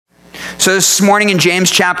So this morning in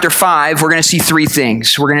James chapter 5, we're going to see three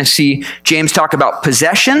things. We're going to see James talk about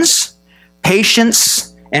possessions,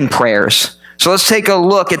 patience, and prayers. So let's take a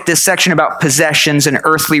look at this section about possessions and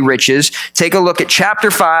earthly riches. Take a look at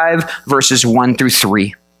chapter 5, verses 1 through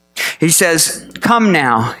 3. He says, "Come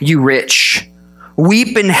now, you rich,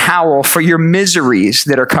 weep and howl for your miseries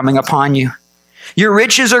that are coming upon you. Your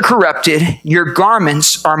riches are corrupted, your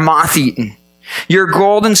garments are moth-eaten. Your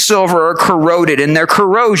gold and silver are corroded, and their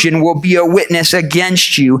corrosion will be a witness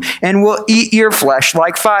against you and will eat your flesh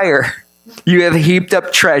like fire. You have heaped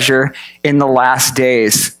up treasure in the last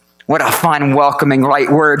days." What a fun, welcoming,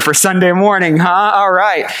 light word for Sunday morning, huh? All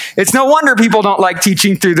right. It's no wonder people don't like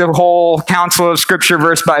teaching through the whole counsel of Scripture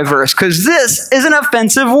verse by verse, because this is an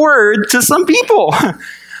offensive word to some people.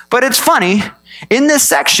 But it's funny. In this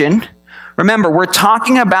section, remember, we're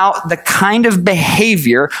talking about the kind of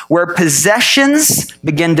behavior where possessions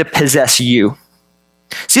begin to possess you.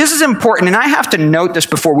 See, this is important, and I have to note this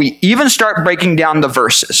before we even start breaking down the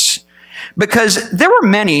verses, because there were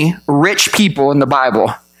many rich people in the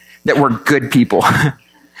Bible that were good people,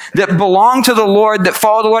 that belong to the Lord, that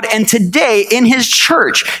follow the Lord. And today in his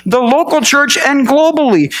church, the local church and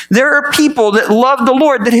globally, there are people that love the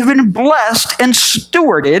Lord that have been blessed and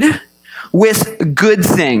stewarded with good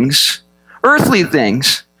things, earthly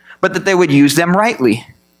things, but that they would use them rightly.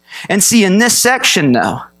 And see, in this section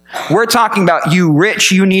though, we're talking about you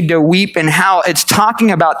rich, you need to weep and howl. It's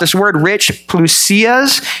talking about this word rich,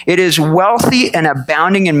 plusias. It is wealthy and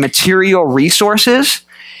abounding in material resources.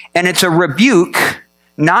 And it's a rebuke,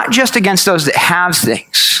 not just against those that have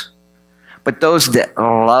things, but those that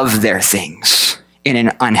love their things in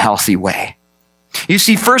an unhealthy way. You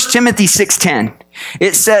see, 1 Timothy 6:10,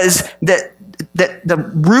 it says that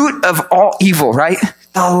the root of all evil, right?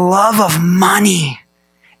 The love of money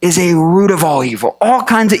is a root of all evil. All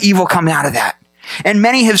kinds of evil come out of that. And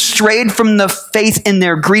many have strayed from the faith in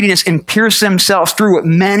their greediness and pierced themselves through with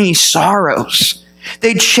many sorrows.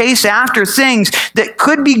 They chase after things that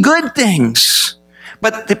could be good things.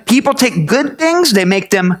 But the people take good things, they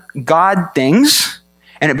make them God things,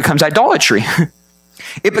 and it becomes idolatry.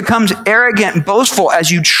 It becomes arrogant and boastful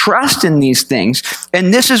as you trust in these things.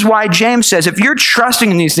 And this is why James says, if you're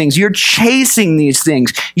trusting in these things, you're chasing these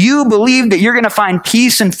things, you believe that you're going to find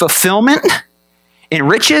peace and fulfillment in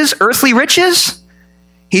riches, earthly riches.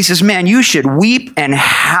 He says, man, you should weep and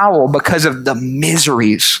howl because of the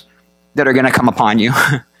miseries that are going to come upon you.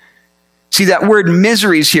 See, that word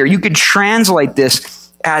miseries here, you could translate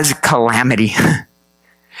this as calamity.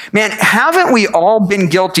 Man, haven't we all been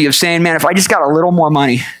guilty of saying, man, if I just got a little more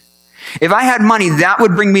money, if I had money, that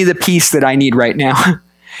would bring me the peace that I need right now.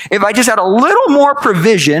 If I just had a little more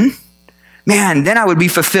provision, man, then I would be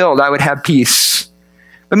fulfilled. I would have peace.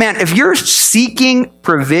 But man, if you're seeking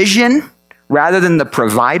provision rather than the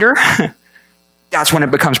provider, that's when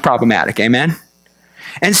it becomes problematic. Amen?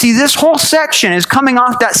 And see, this whole section is coming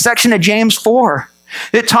off that section of James 4.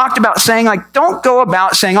 It talked about saying, like, don't go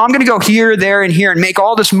about saying, oh, I'm going to go here, there, and here and make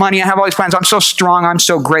all this money. I have all these plans. I'm so strong. I'm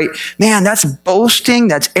so great. Man, that's boasting.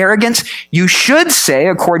 That's arrogance. You should say,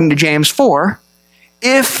 according to James 4,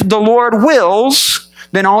 if the Lord wills,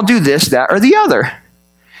 then I'll do this, that, or the other.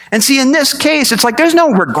 And see, in this case, it's like there's no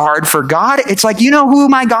regard for God. It's like, you know who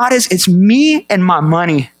my God is? It's me and my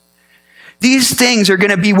money. These things are going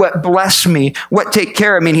to be what bless me, what take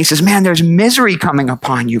care of me. And he says, man, there's misery coming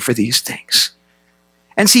upon you for these things.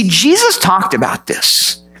 And see, Jesus talked about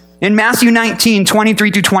this in Matthew 19,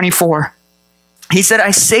 23 through 24. He said, I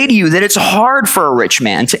say to you that it's hard for a rich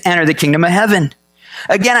man to enter the kingdom of heaven.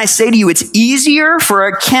 Again, I say to you, it's easier for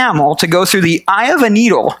a camel to go through the eye of a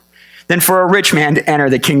needle than for a rich man to enter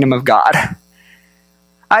the kingdom of God.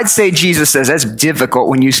 I'd say Jesus says that's difficult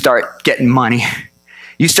when you start getting money.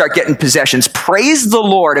 You start getting possessions. Praise the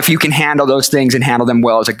Lord if you can handle those things and handle them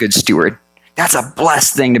well as a good steward. That's a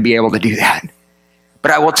blessed thing to be able to do that.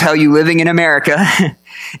 But I will tell you, living in America,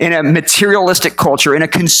 in a materialistic culture, in a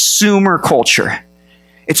consumer culture,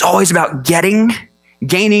 it's always about getting,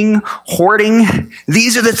 gaining, hoarding.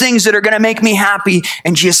 These are the things that are going to make me happy.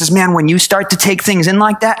 And Jesus says, man, when you start to take things in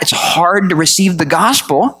like that, it's hard to receive the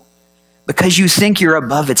gospel because you think you're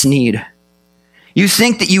above its need. You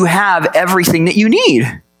think that you have everything that you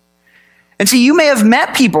need. And so you may have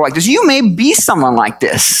met people like this. You may be someone like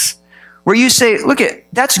this, where you say, look,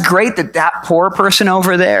 that's great that that poor person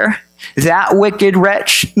over there, that wicked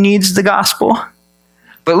wretch needs the gospel.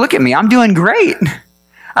 But look at me, I'm doing great.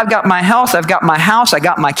 I've got my health, I've got my house, I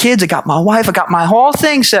got my kids, I got my wife, I got my whole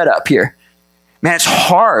thing set up here. Man, it's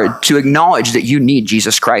hard to acknowledge that you need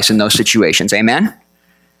Jesus Christ in those situations. Amen?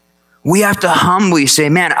 We have to humbly say,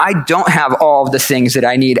 man, I don't have all of the things that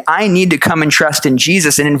I need. I need to come and trust in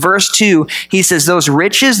Jesus. And in verse 2, he says, those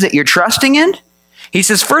riches that you're trusting in, he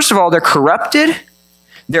says, first of all, they're corrupted,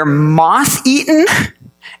 they're moth-eaten,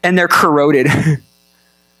 and they're corroded.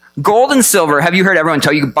 Gold and silver, have you heard everyone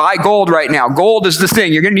tell you, buy gold right now? Gold is the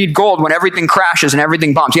thing. You're going to need gold when everything crashes and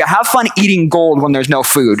everything bombs. Yeah, have fun eating gold when there's no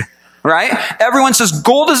food, right? Everyone says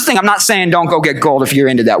gold is the thing. I'm not saying don't go get gold if you're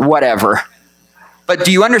into that, whatever. But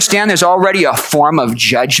do you understand there's already a form of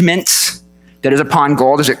judgment that is upon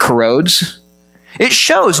gold as it corrodes? It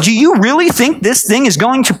shows, do you really think this thing is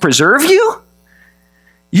going to preserve you?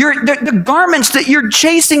 The garments that you're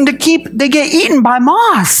chasing to keep, they get eaten by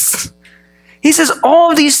moths. He says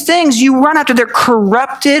all of these things you run after, they're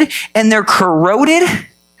corrupted and they're corroded.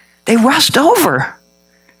 They rust over.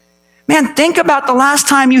 Man, think about the last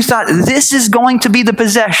time you thought this is going to be the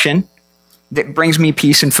possession that brings me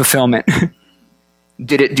peace and fulfillment.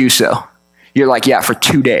 Did it do so? You're like, yeah, for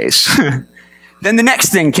 2 days. Then the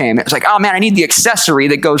next thing came. It was like, oh man, I need the accessory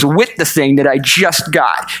that goes with the thing that I just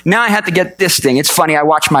got. Now I have to get this thing. It's funny, I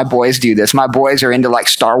watch my boys do this. My boys are into like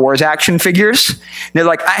Star Wars action figures. They're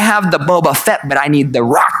like, I have the Boba Fett, but I need the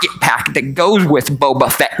rocket pack that goes with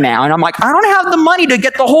Boba Fett now. And I'm like, I don't have the money to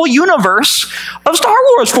get the whole universe of Star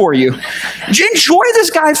Wars for you. Enjoy this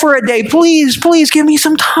guy for a day. Please, please give me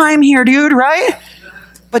some time here, dude, right?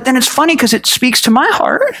 But then it's funny because it speaks to my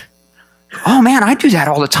heart. Oh man, I do that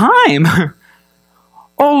all the time.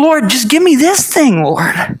 Oh Lord, just give me this thing,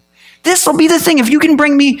 Lord. This will be the thing. If you can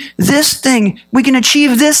bring me this thing, we can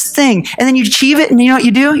achieve this thing. And then you achieve it, and you know what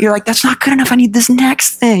you do? You're like, that's not good enough. I need this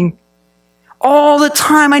next thing. All the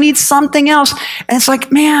time, I need something else. And it's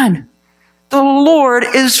like, man, the Lord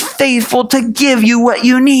is faithful to give you what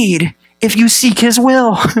you need if you seek his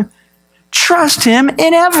will. Trust him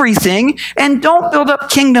in everything, and don't build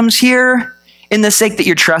up kingdoms here in the sake that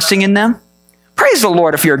you're trusting in them. Praise the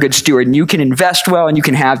Lord if you're a good steward and you can invest well and you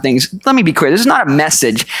can have things. Let me be clear. This is not a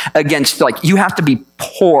message against, like, you have to be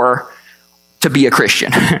poor to be a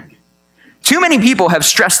Christian. Too many people have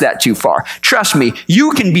stressed that too far. Trust me,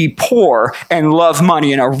 you can be poor and love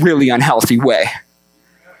money in a really unhealthy way.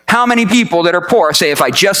 How many people that are poor say, if I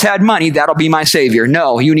just had money, that'll be my savior?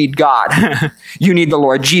 No, you need God. You need the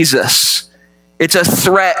Lord Jesus. It's a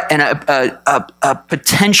threat and a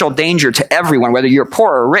potential danger to everyone, whether you're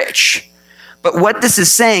poor or rich. But what this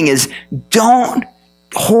is saying is, don't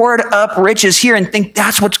hoard up riches here and think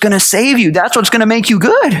that's what's going to save you. That's what's going to make you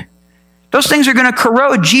good. Those things are going to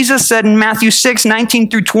corrode. Jesus said in Matthew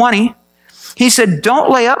 6:19-20, he said,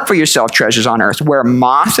 don't lay up for yourself treasures on earth where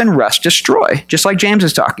moth and rust destroy, just like James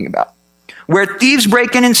is talking about, where thieves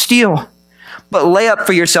break in and steal. But lay up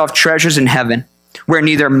for yourself treasures in heaven where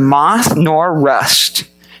neither moth nor rust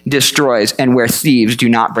destroys and where thieves do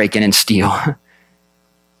not break in and steal.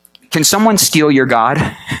 Can someone steal your God?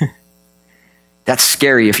 That's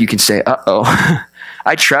scary if you can say, uh-oh,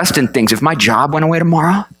 I trust in things. If my job went away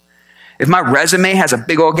tomorrow, if my resume has a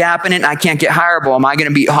big old gap in it and I can't get hireable,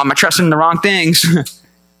 am I trusting in the wrong things?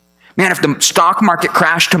 Man, if the stock market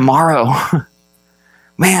crashed tomorrow,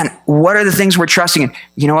 man, what are the things we're trusting in?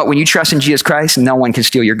 You know what? When you trust in Jesus Christ, no one can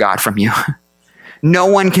steal your God from you. No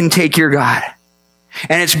one can take your God.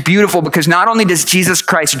 And it's beautiful because not only does Jesus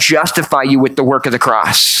Christ justify you with the work of the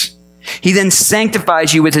cross, he then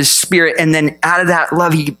sanctifies you with his Spirit, and then out of that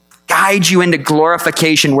love, he guides you into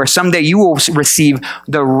glorification where someday you will receive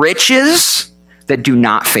the riches that do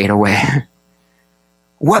not fade away.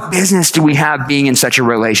 What business do we have being in such a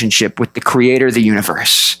relationship with the creator of the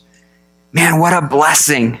universe? Man, what a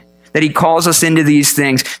blessing that he calls us into these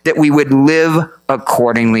things, that we would live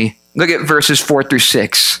accordingly. Look at verses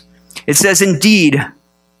 4-6. It says, indeed,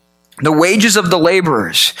 the wages of the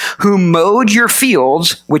laborers who mowed your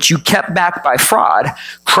fields, which you kept back by fraud,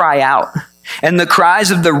 cry out. And the cries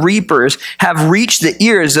of the reapers have reached the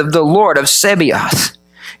ears of the Lord of Sabaoth.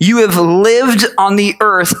 You have lived on the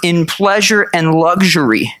earth in pleasure and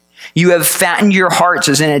luxury. You have fattened your hearts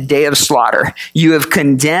as in a day of slaughter. You have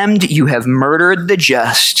condemned, you have murdered the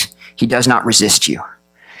just. He does not resist you.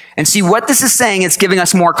 And see, what this is saying, it's giving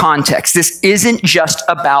us more context. This isn't just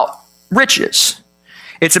about riches.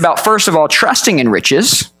 It's about, first of all, trusting in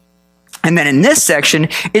riches. And then in this section,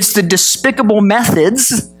 it's the despicable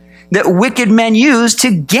methods that wicked men use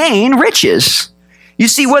to gain riches. You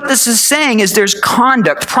see, what this is saying is there's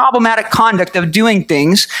conduct, problematic conduct of doing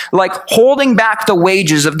things like holding back the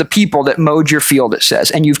wages of the people that mowed your field, it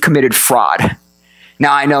says, and you've committed fraud.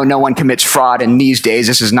 Now, I know no one commits fraud in these days.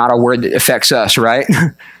 This is not a word that affects us, right?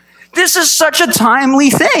 This is such a timely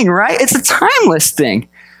thing, right? It's a timeless thing.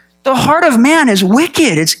 The heart of man is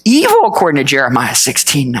wicked. It's evil, according to Jeremiah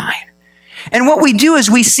 16:9. And what we do is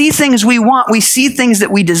we see things we want, we see things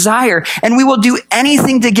that we desire, and we will do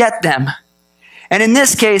anything to get them. And in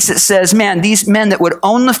this case, it says, man, these men that would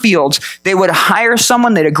own the fields, they would hire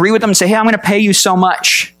someone, they'd agree with them and say, hey, I'm going to pay you so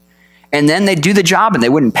much. And then they'd do the job and they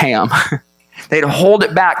wouldn't pay them. They'd hold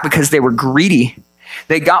it back because they were greedy.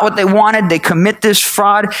 They got what they wanted. They commit this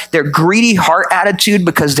fraud. Their greedy heart attitude,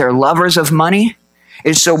 because they're lovers of money,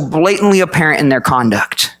 is so blatantly apparent in their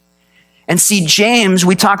conduct. And see, James,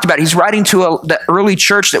 we talked about, he's writing to the early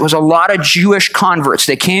church that was a lot of Jewish converts.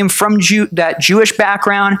 They came from that Jewish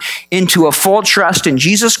background into a full trust in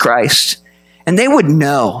Jesus Christ, and they would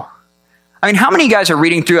know. I mean, how many of you guys are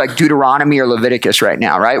reading through like Deuteronomy or Leviticus right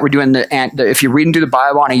now, right? We're doing if you're reading through the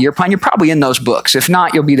Bible on a year plan, you're probably in those books. If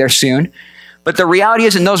not, you'll be there soon. But the reality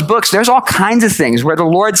is, in those books, there's all kinds of things where the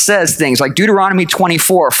Lord says things like Deuteronomy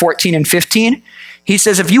 24, 14 and 15. He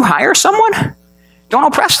says, if you hire someone, don't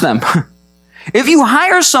oppress them. If you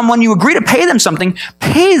hire someone, you agree to pay them something,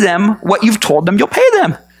 pay them what you've told them you'll pay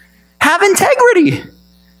them. Have integrity.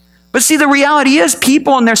 But see, the reality is,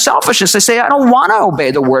 people in their selfishness, they say, I don't want to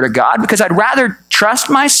obey the word of God because I'd rather trust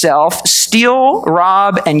myself, steal,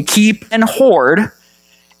 rob, and keep and hoard,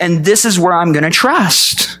 and this is where I'm going to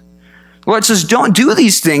trust. Well, it says, don't do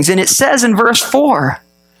these things. And it says in verse 4,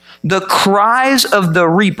 the cries of the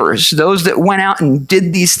reapers, those that went out and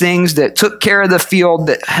did these things, that took care of the field,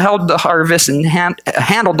 that held the harvest and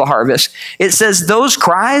handled the harvest, it says those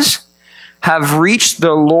cries have reached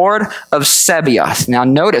the Lord of Sabaoth. Now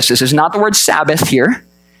notice, this is not the word Sabbath here.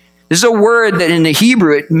 This is a word that in the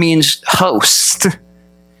Hebrew, it means host.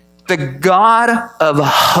 The God of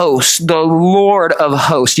hosts, the Lord of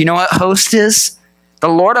hosts. You know what host is? The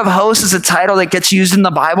Lord of hosts is a title that gets used in the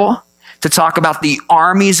Bible to talk about the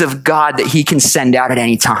armies of God that he can send out at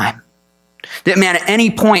any time. That man, at any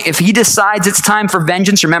point, if he decides it's time for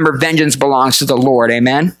vengeance, remember, vengeance belongs to the Lord,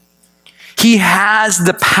 amen? He has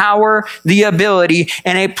the power, the ability,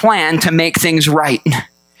 and a plan to make things right.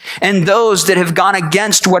 And those that have gone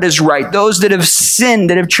against what is right, those that have sinned,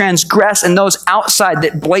 that have transgressed, and those outside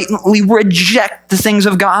that blatantly reject the things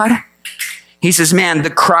of God, he says, man,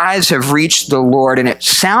 the cries have reached the Lord. And it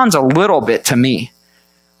sounds a little bit to me,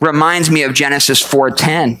 reminds me of Genesis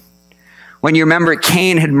 4:10. When you remember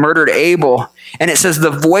Cain had murdered Abel, and it says, the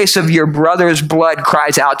voice of your brother's blood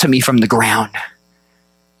cries out to me from the ground.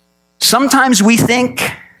 Sometimes we think,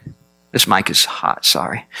 this mic is hot,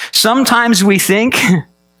 sorry. Sometimes we think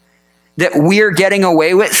that we're getting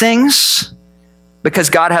away with things because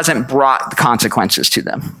God hasn't brought the consequences to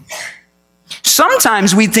them.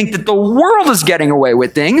 Sometimes we think that the world is getting away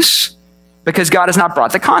with things because God has not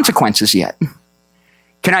brought the consequences yet.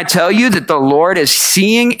 Can I tell you that the Lord is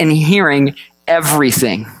seeing and hearing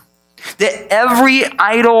everything? That every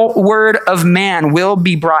idle word of man will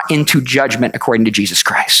be brought into judgment according to Jesus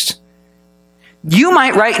Christ. You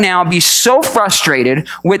might right now be so frustrated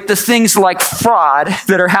with the things like fraud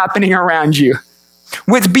that are happening around you,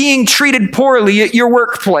 with being treated poorly at your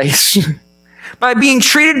workplace, by being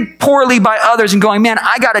treated poorly by others and going, man,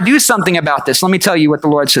 I got to do something about this. Let me tell you what the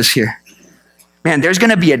Lord says here. Man, there's going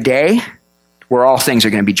to be a day where all things are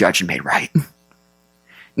going to be judged and made right.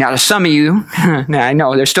 Now, to some of you, now I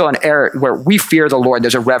know there's still an era where we fear the Lord.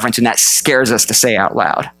 There's a reverence, and that scares us to say out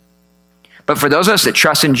loud. But for those of us that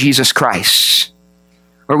trust in Jesus Christ,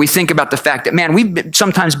 where we think about the fact that, man, we've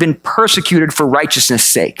sometimes been persecuted for righteousness'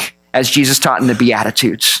 sake, as Jesus taught in the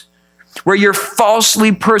Beatitudes, where you're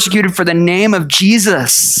falsely persecuted for the name of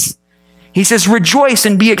Jesus. He says, rejoice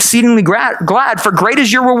and be exceedingly glad, for great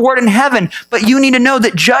is your reward in heaven. But you need to know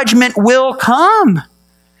that judgment will come.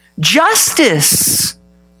 Justice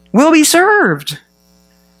will be served.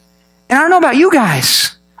 And I don't know about you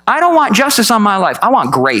guys. I don't want justice on my life. I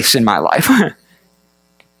want grace in my life.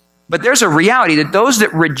 But there's a reality that those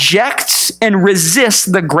that reject and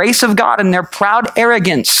resist the grace of God in their proud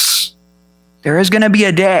arrogance, there is going to be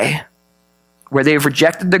a day where they've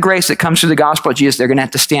rejected the grace that comes through the gospel of Jesus. They're going to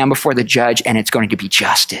have to stand before the judge, and it's going to be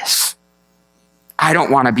justice. I don't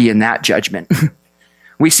want to be in that judgment.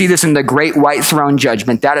 We see this in the great white throne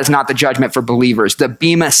judgment. That is not the judgment for believers. The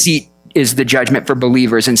bema seat is the judgment for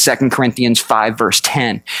believers in 2 Corinthians 5, verse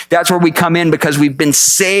 10. That's where we come in because we've been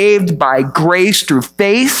saved by grace through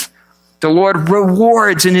faith. The Lord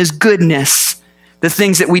rewards in his goodness the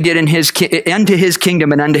things that we did unto his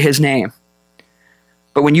kingdom and unto his name.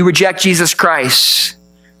 But when you reject Jesus Christ,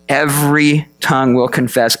 every tongue will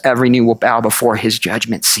confess, every knee will bow before his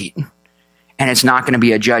judgment seat. And it's not going to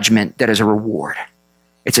be a judgment that is a reward.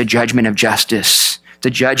 It's a judgment of justice. It's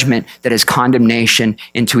a judgment that is condemnation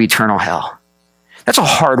into eternal hell. That's a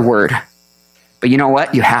hard word. But you know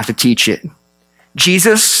what? You have to teach it.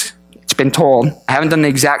 Jesus, it's been told, I haven't done the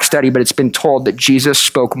exact study, but it's been told that Jesus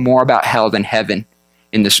spoke more about hell than heaven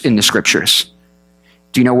in the scriptures.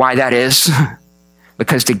 Do you know why that is?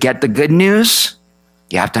 Because to get the good news,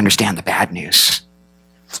 you have to understand the bad news.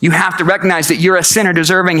 You have to recognize that you're a sinner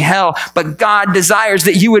deserving hell, but God desires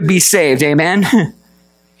that you would be saved. Amen.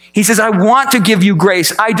 He says, I want to give you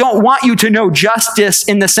grace. I don't want you to know justice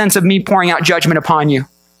in the sense of me pouring out judgment upon you.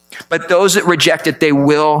 But those that reject it, they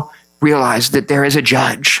will realize that there is a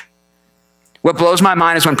judge. What blows my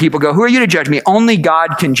mind is when people go, who are you to judge me? Only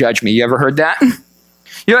God can judge me. You ever heard that?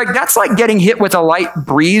 You're like, that's like getting hit with a light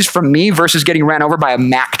breeze from me versus getting ran over by a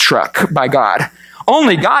Mack truck by God.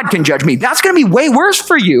 Only God can judge me. That's going to be way worse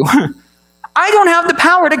for you. I don't have the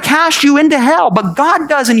power to cast you into hell, but God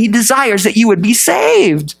does, and he desires that you would be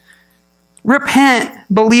saved. Repent,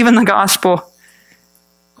 believe in the gospel.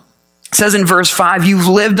 It says in verse 5, you've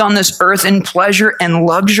lived on this earth in pleasure and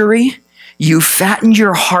luxury. You fattened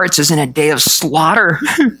your hearts as in a day of slaughter.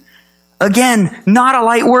 Again, not a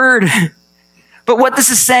light word. But what this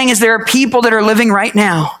is saying is there are people that are living right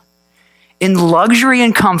now in luxury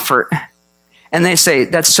and comfort. And they say,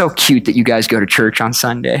 that's so cute that you guys go to church on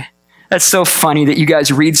Sunday. That's so funny that you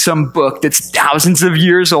guys read some book that's thousands of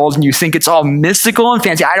years old and you think it's all mystical and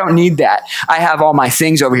fancy. I don't need that. I have all my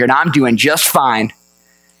things over here and I'm doing just fine.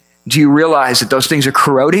 Do you realize that those things are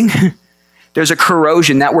corroding? There's a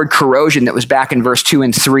corrosion. That word corrosion that was back in verse 2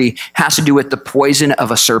 and 3 has to do with the poison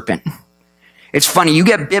of a serpent. It's funny. You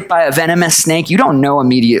get bit by a venomous snake. You don't know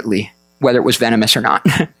immediately whether it was venomous or not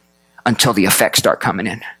until the effects start coming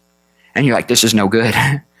in. And you're like, this is no good.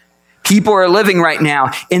 People are living right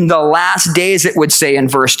now in the last days, it would say in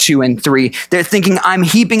verse 2 and 3. They're thinking, I'm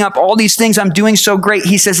heaping up all these things. I'm doing so great.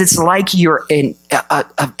 He says it's like you're an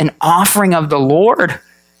offering of the Lord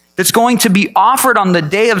that's going to be offered on the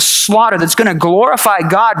day of slaughter, that's going to glorify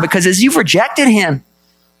God, because as you've rejected him,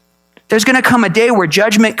 there's going to come a day where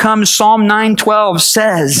judgment comes. Psalm 9:12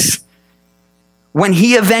 says, when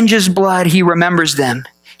he avenges blood, he remembers them.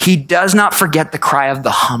 He does not forget the cry of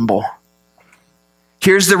the humble.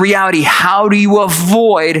 Here's the reality. How do you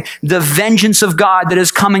avoid the vengeance of God that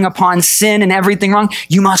is coming upon sin and everything wrong?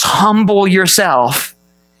 You must humble yourself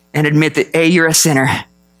and admit that A, you're a sinner,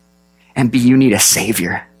 and B, you need a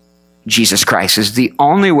savior. Jesus Christ is the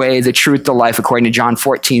only way, the truth, the life, according to John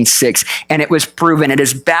 14:6. And it was proven. It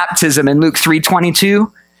is baptism in Luke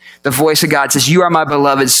 3:22. The voice of God says, you are my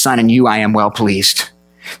beloved son, and you I am well pleased.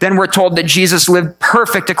 Then we're told that Jesus lived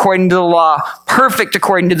perfect according to the law, perfect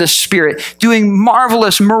according to the Spirit, doing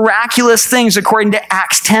marvelous, miraculous things according to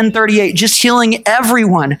Acts 10:38, just healing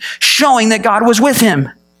everyone, showing that God was with him.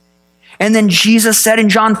 And then Jesus said in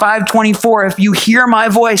John 5:24, if you hear my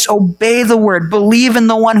voice, obey the word, believe in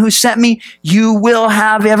the one who sent me, you will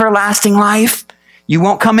have everlasting life. You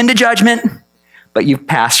won't come into judgment, but you've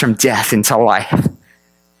passed from death into life.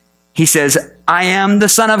 He says, I am the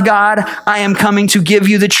Son of God. I am coming to give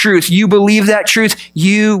you the truth. You believe that truth,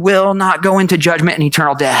 you will not go into judgment and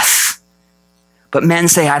eternal death. But men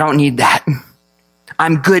say, I don't need that.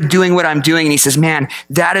 I'm good doing what I'm doing. And he says, man,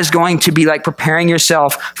 that is going to be like preparing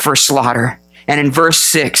yourself for slaughter. And in verse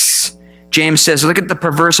 6, James says, look at the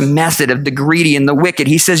perverse method of the greedy and the wicked.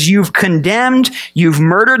 He says, you've condemned, you've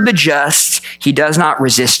murdered the just. He does not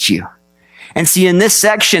resist you. And see, in this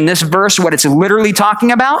section, this verse, what it's literally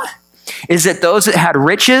talking about is that those that had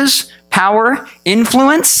riches, power,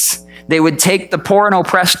 influence, they would take the poor and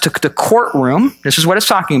oppressed to the courtroom. This is what it's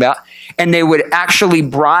talking about. And they would actually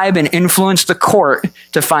bribe and influence the court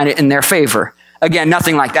to find it in their favor. Again,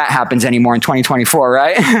 nothing like that happens anymore in 2024,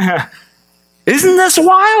 right? Isn't this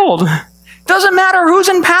wild? Doesn't matter who's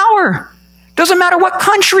in power. Doesn't matter what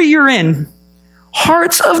country you're in.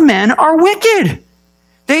 Hearts of men are wicked.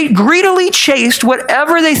 They greedily chase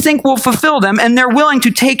whatever they think will fulfill them, and they're willing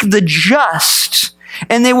to take the just,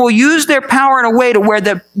 and they will use their power in a way to where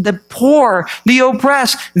the poor, the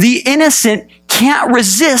oppressed, the innocent can't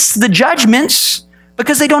resist the judgments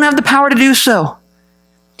because they don't have the power to do so.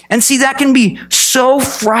 And see, that can be so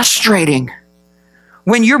frustrating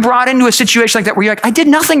when you're brought into a situation like that where you're like, I did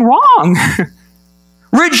nothing wrong.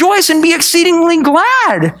 Rejoice and be exceedingly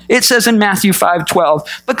glad, it says in Matthew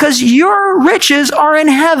 5:12, because your riches are in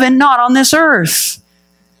heaven, not on this earth.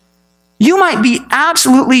 You might be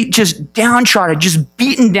absolutely just downtrodden, just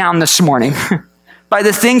beaten down this morning by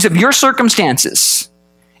the things of your circumstances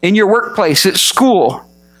in your workplace, at school.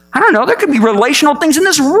 I don't know, there could be relational things in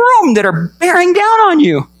this room that are bearing down on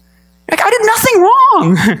you. Like, I did nothing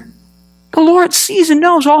wrong. The Lord sees and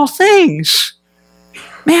knows all things.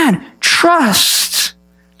 Man, trust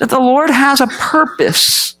that the Lord has a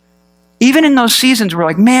purpose. Even in those seasons where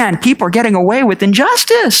like, man, people are getting away with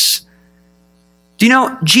injustice. Do you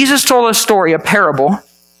know, Jesus told a story, a parable,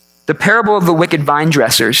 the parable of the wicked vine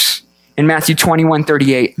dressers in Matthew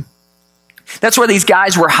 21:38. That's where these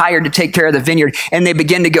guys were hired to take care of the vineyard, and they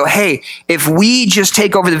begin to go, hey, if we just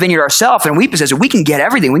take over the vineyard ourselves and we possess it, we can get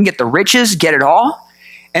everything. We can get the riches, get it all.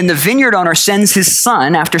 And the vineyard owner sends his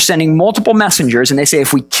son after sending multiple messengers, and they say,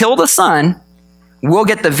 if we kill the son, we'll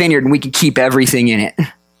get the vineyard and we can keep everything in it.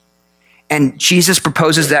 And Jesus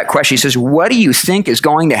proposes that question. He says, what do you think is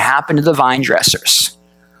going to happen to the vine dressers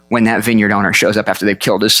when that vineyard owner shows up after they've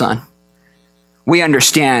killed his son? We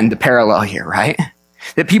understand the parallel here, right?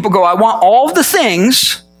 That people go, I want all of the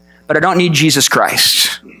things, but I don't need Jesus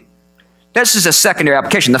Christ. This is a secondary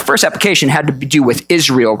application. The first application had to do with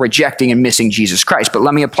Israel rejecting and missing Jesus Christ. But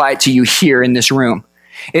let me apply it to you here in this room.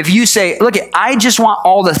 If you say, look, I just want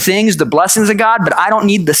all the things, the blessings of God, but I don't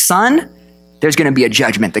need the Son, there's going to be a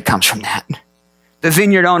judgment that comes from that. The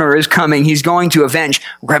vineyard owner is coming. He's going to avenge.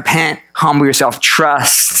 Repent, humble yourself,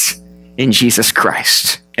 trust in Jesus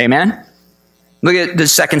Christ. Amen? Look at the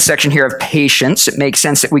second section here of patience. It makes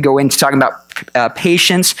sense that we go into talking about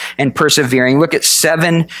patience and persevering. Look at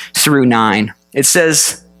 7 through 9. It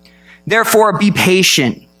says, therefore be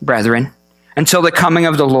patient, brethren, until the coming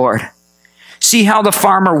of the Lord. See how the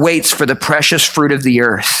farmer waits for the precious fruit of the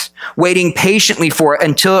earth, waiting patiently for it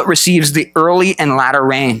until it receives the early and latter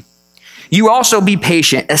rain. You also be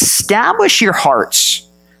patient. Establish your hearts,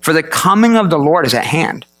 for the coming of the Lord is at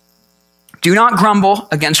hand. Do not grumble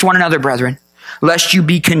against one another, brethren, lest you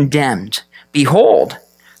be condemned. Behold,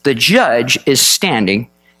 the judge is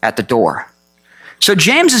standing at the door. So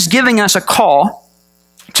James is giving us a call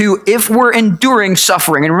to, if we're enduring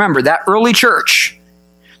suffering, and remember, that early church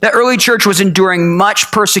was enduring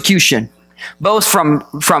much persecution, both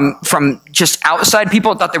from just outside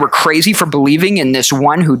people that thought they were crazy for believing in this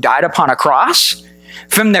one who died upon a cross,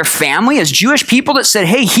 from their family as Jewish people that said,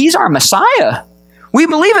 hey, he's our Messiah. We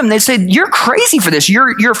believe him. They said, you're crazy for this.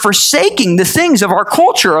 You're forsaking the things of our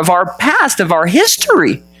culture, of our past, of our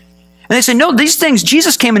history. And they said, no, these things,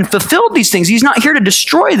 Jesus came and fulfilled these things. He's not here to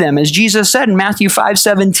destroy them, as Jesus said in Matthew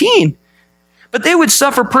 5:17. But they would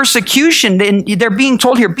suffer persecution, and they're being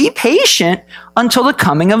told here, be patient until the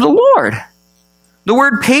coming of the Lord. The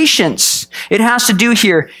word patience, it has to do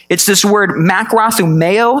here, it's this word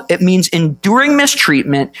makrothumeo. It means enduring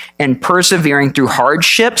mistreatment and persevering through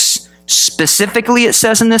hardships. Specifically, it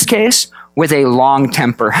says in this case, with a long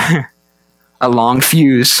temper, a long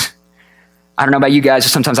fuse. I don't know about you guys,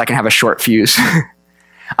 but sometimes I can have a short fuse.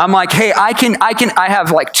 I'm like, hey, I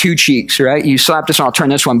have like 2 cheeks, right? You slap this one, I'll turn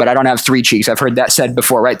this one, but I don't have 3 cheeks. I've heard that said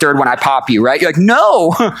before, right? Third one, I pop you, right? You're like,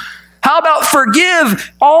 no. How about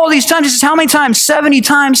forgive all these times? He says, how many times? 70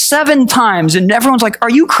 times, 7 times. And everyone's like, are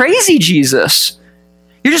you crazy, Jesus?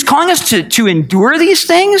 You're just calling us to endure these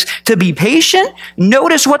things, to be patient?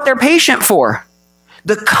 Notice what they're patient for.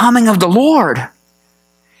 The coming of the Lord.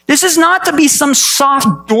 This is not to be some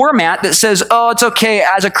soft doormat that says, oh, it's okay.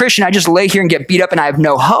 As a Christian, I just lay here and get beat up and I have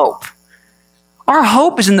no hope. Our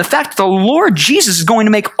hope is in the fact that the Lord Jesus is going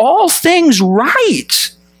to make all things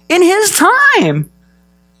right in his time.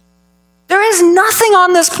 There is nothing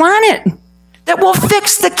on this planet that will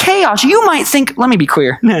fix the chaos. You might think, let me be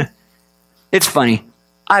clear. It's funny.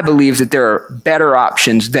 I believe that there are better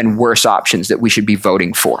options than worse options that we should be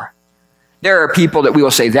voting for. There are people that we will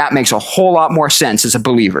say, that makes a whole lot more sense as a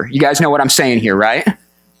believer. You guys know what I'm saying here, right?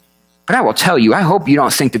 But I will tell you, I hope you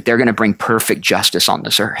don't think that they're going to bring perfect justice on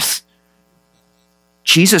this earth.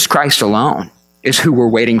 Jesus Christ alone is who we're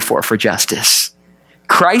waiting for justice.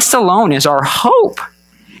 Christ alone is our hope.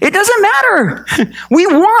 It doesn't matter. We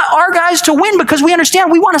want our guys to win because we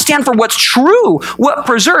understand we want to stand for what's true, what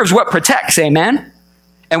preserves, what protects, amen?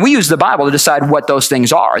 And we use the Bible to decide what those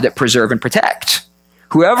things are that preserve and protect.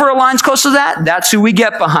 Whoever aligns close to that, that's who we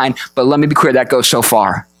get behind. But let me be clear, that goes so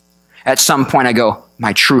far. At some point I go,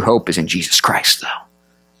 my true hope is in Jesus Christ, though.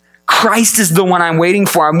 Christ is the one I'm waiting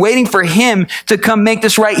for. I'm waiting for him to come make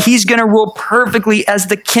this right. He's going to rule perfectly as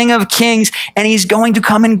the King of Kings, and he's going to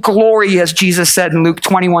come in glory, as Jesus said in Luke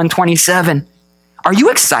 21:27. Are you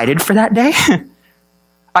excited for that day?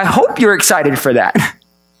 I hope you're excited for that.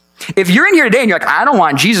 If you're in here today and you're like, I don't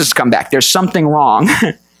want Jesus to come back, there's something wrong.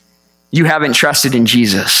 You haven't trusted in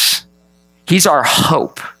Jesus. He's our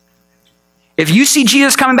hope. If you see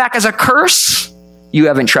Jesus coming back as a curse, you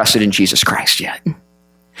haven't trusted in Jesus Christ yet.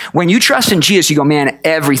 When you trust in Jesus, you go, man,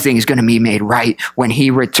 everything is going to be made right when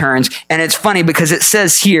he returns. And it's funny because it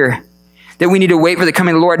says here that we need to wait for the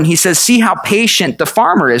coming of the Lord. And he says, see how patient the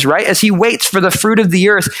farmer is, right? As he waits for the fruit of the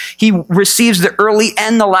earth, he receives the early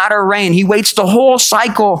and the latter rain. He waits the whole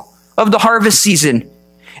cycle of the harvest season.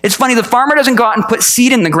 It's funny, the farmer doesn't go out and put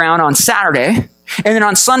seed in the ground on Saturday. And then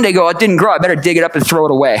on Sunday go, it didn't grow. I better dig it up and throw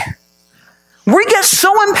it away. We get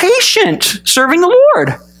so impatient serving the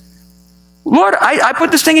Lord. Lord, I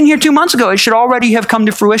put this thing in here 2 months ago. It should already have come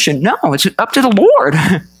to fruition. No, it's up to the Lord.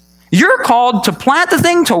 You're called to plant the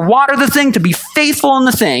thing, to water the thing, to be faithful in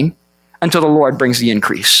the thing until the Lord brings the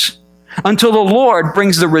increase. Until the Lord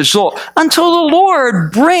brings the result. Until the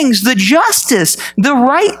Lord brings the justice,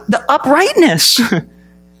 the uprightness.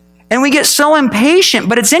 And we get so impatient,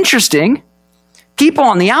 but it's interesting. People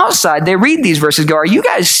on the outside, they read these verses, go, are you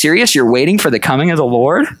guys serious? You're waiting for the coming of the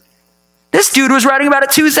Lord? This dude was writing about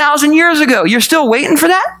it 2,000 years ago. You're still waiting for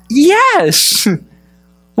that? Yes.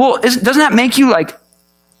 Well, doesn't that make you like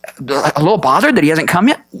a little bothered that he hasn't come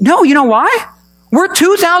yet? No, you know why? We're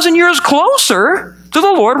 2,000 years closer to the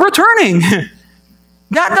Lord returning.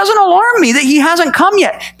 That doesn't alarm me that he hasn't come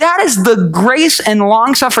yet. That is the grace and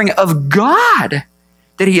long-suffering of God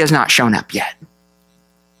that he has not shown up yet.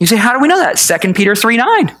 You say, how do we know that? 2 Peter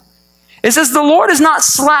 3:9. It says, the Lord is not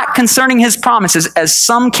slack concerning his promises, as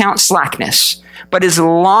some count slackness, but is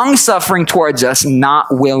long-suffering towards us, not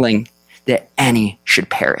willing that any should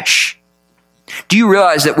perish. Do you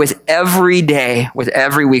realize that with every day, with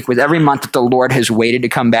every week, with every month that the Lord has waited to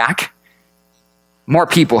come back, more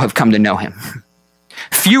people have come to know him?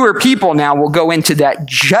 Fewer people now will go into that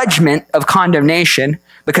judgment of condemnation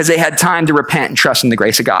because they had time to repent and trust in the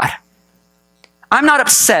grace of God. I'm not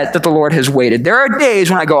upset that the Lord has waited. There are days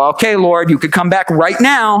when I go, okay, Lord, you could come back right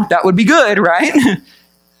now. That would be good, right?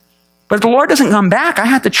 But if the Lord doesn't come back, I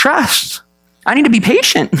have to trust. I need to be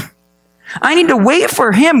patient. I need to wait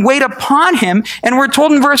for him, wait upon him. And we're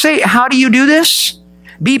told in verse 8, how do you do this?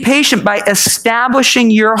 Be patient by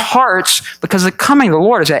establishing your hearts because the coming of the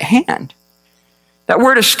Lord is at hand. That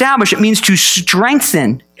word establish, it means to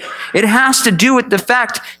strengthen. It has to do with the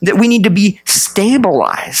fact that we need to be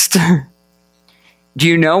stabilized. Do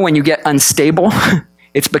you know when you get unstable,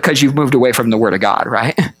 it's because you've moved away from the Word of God,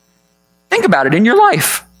 right? Think about it in your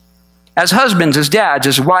life. As husbands, as dads,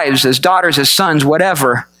 as wives, as daughters, as sons,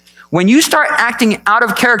 whatever. When you start acting out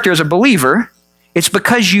of character as a believer, it's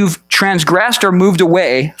because you've transgressed or moved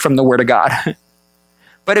away from the Word of God.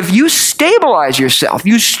 But if you stabilize yourself,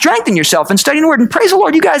 you strengthen yourself and studying the Word, and praise the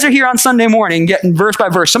Lord, you guys are here on Sunday morning getting verse by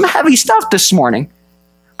verse, some heavy stuff this morning.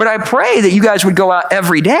 But I pray that you guys would go out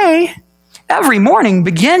every day, every morning,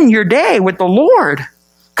 begin your day with the Lord.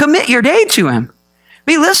 Commit your day to him.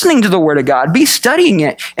 Be listening to the Word of God. Be studying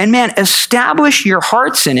it. And man, establish your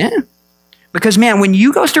hearts in it. Because man, when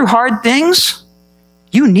you go through hard things,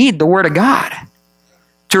 you need the Word of God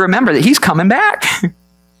to remember that he's coming back.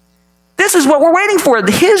 This is what we're waiting for,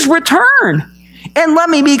 his return. And let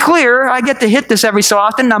me be clear, I get to hit this every so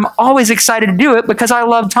often, and I'm always excited to do it because I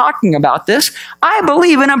love talking about this. I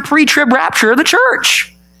believe in a pre-trib rapture of the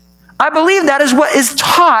church. I believe that is what is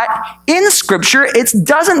taught in Scripture. It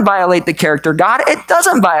doesn't violate the character of God. It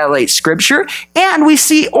doesn't violate Scripture. And we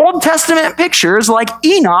see Old Testament pictures like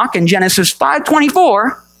Enoch in Genesis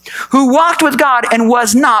 5:24, who walked with God and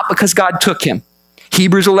was not because God took him.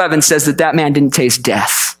 Hebrews 11 says that that man didn't taste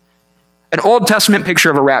death. An Old Testament picture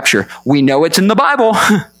of a rapture. We know it's in the Bible.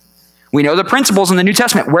 We know the principles in the New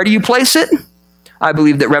Testament. Where do you place it? I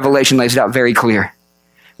believe that Revelation lays it out very clear.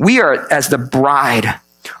 We are, as the bride,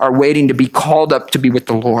 are waiting to be called up to be with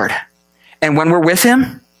the Lord. And when we're with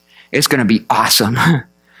him, it's going to be awesome.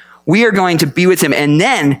 We are going to be with him. And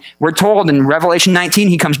then we're told in Revelation 19,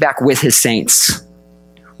 he comes back with his saints.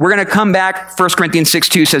 We're going to come back. 1 Corinthians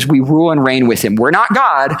 6:2 says we rule and reign with him. We're not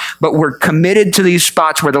God, but we're committed to these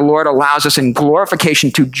spots where the Lord allows us in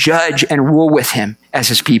glorification to judge and rule with him as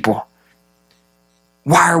his people.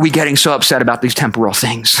 Why are we getting so upset about these temporal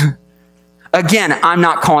things? Again, I'm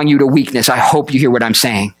not calling you to weakness. I hope you hear what I'm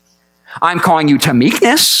saying. I'm calling you to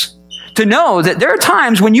meekness, to know that there are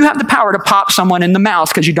times when you have the power to pop someone in the mouth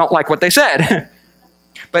because you don't like what they said.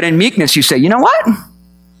 But in meekness, you say, you know what?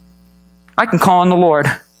 I can call on the Lord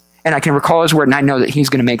and I can recall his word and I know that he's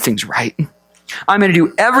going to make things right. I'm going to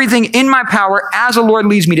do everything in my power as the Lord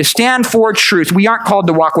leads me to stand for truth. We aren't called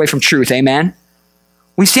to walk away from truth. Amen.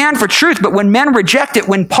 We stand for truth, but when men reject it,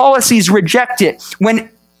 when policies reject it,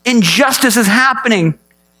 when injustice is happening,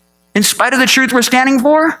 in spite of the truth we're standing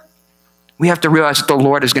for, we have to realize that the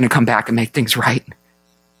Lord is going to come back and make things right.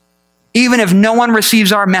 Even if no one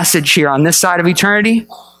receives our message here on this side of eternity,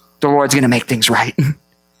 the Lord's going to make things right.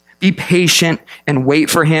 Be patient and wait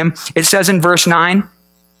for him. It says in verse 9,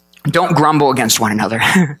 don't grumble against one another.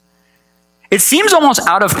 It seems almost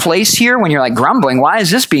out of place here when you're like grumbling. Why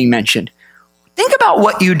is this being mentioned? Think about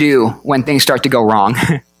what you do when things start to go wrong.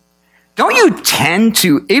 Don't you tend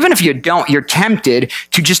to, even if you don't, you're tempted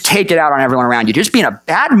to just take it out on everyone around you. Just be in a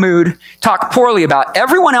bad mood, talk poorly about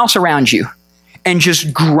everyone else around you. and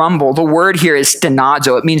just grumble. The word here is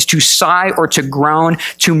stenazo. It means to sigh or to groan,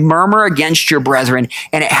 to murmur against your brethren.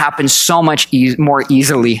 And it happens so much more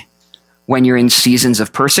easily when you're in seasons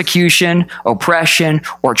of persecution, oppression,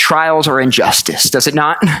 or trials or injustice. Does it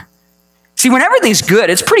not? See, when everything's good,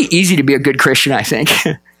 it's pretty easy to be a good Christian, I think.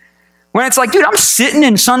 When it's like, dude, I'm sitting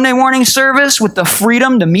in Sunday morning service with the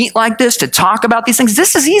freedom to meet like this, to talk about these things.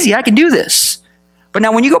 This is easy. I can do this. But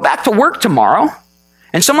now when you go back to work tomorrow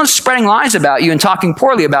and someone's spreading lies about you and talking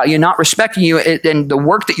poorly about you and not respecting you and the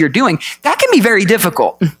work that you're doing, that can be very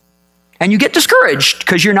difficult. And you get discouraged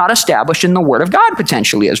because you're not established in the Word of God,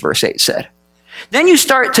 potentially, as verse 8 said. Then you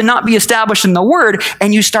start to not be established in the Word,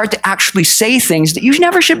 and you start to actually say things that you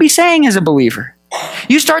never should be saying as a believer.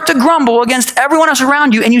 You start to grumble against everyone else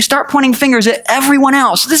around you, and you start pointing fingers at everyone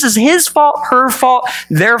else. This is his fault, her fault,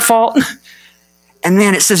 their fault. And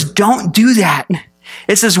then it says, don't do that.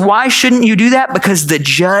 It says, why shouldn't you do that? Because the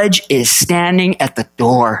judge is standing at the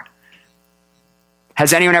door.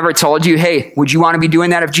 Has anyone ever told you, hey, would you want to be doing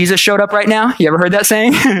that if Jesus showed up right now? You ever heard that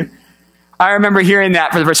saying? I remember hearing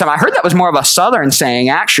that for the first time. I heard that was more of a Southern saying,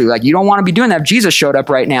 actually. Like, you don't want to be doing that if Jesus showed up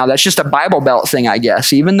right now. That's just a Bible Belt thing, I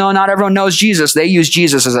guess. Even though not everyone knows Jesus, they use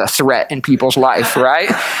Jesus as a threat in people's life, right?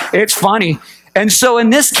 It's funny. And so in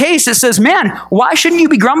this case, it says, man, why shouldn't you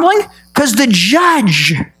be grumbling? Because the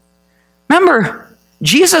judge. Remember,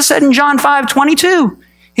 Jesus said in John 5:22,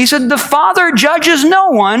 he said, the Father judges no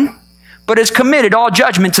one, but has committed all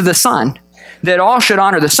judgment to the Son, that all should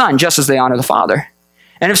honor the Son just as they honor the Father.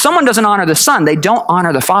 And if someone doesn't honor the Son, they don't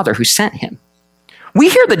honor the Father who sent him. We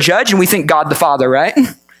hear the judge and we think God the Father, right?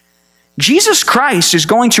 Jesus Christ is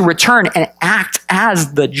going to return and act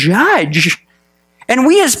as the judge. And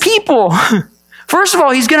we as people, first of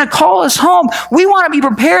all, he's going to call us home. We want to be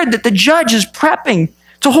prepared that the judge is prepping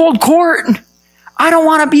to hold court. I don't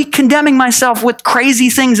want to be condemning myself with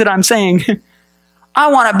crazy things that I'm saying. I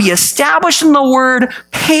want to be established in the Word,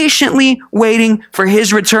 patiently waiting for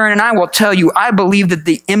his return. And I will tell you, I believe that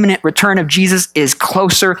the imminent return of Jesus is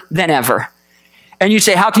closer than ever. And you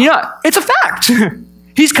say, how can you know? It's a fact.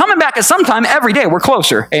 He's coming back at some time every day. We're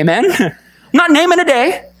closer. Amen? Not naming a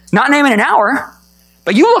day, not naming an hour.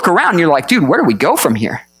 But you look around and you're like, dude, where do we go from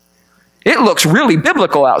here? It looks really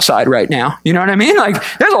biblical outside right now. You know what I mean? Like,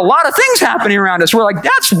 there's a lot of things happening around us. We're like,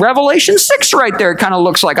 that's Revelation 6 right there. It kind of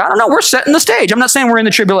looks like, I don't know, we're setting the stage. I'm not saying we're in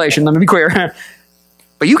the tribulation. Let me be clear.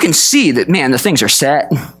 But you can see that, man, the things are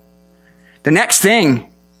set. The next thing,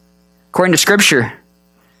 according to Scripture,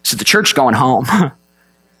 is that the church going home.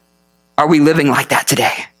 Are we living like that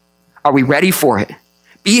today? Are we ready for it?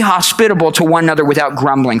 Be hospitable to one another without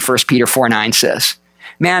grumbling, 1 Peter 4:9 says.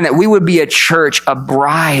 Man, that we would be a church, a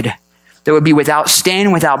bride, that would be without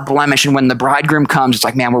stain, without blemish. And when the bridegroom comes, it's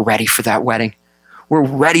like, man, we're ready for that wedding. We're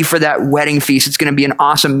ready for that wedding feast. It's going to be an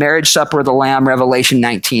awesome marriage supper of the Lamb, Revelation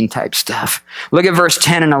 19 type stuff. Look at verse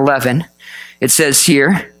 10 and 11. It says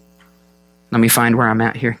here, let me find where I'm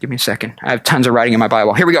at here. Give me a second. I have tons of writing in my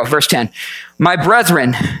Bible. Here we go, verse 10. My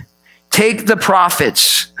brethren, take the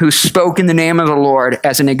prophets who spoke in the name of the Lord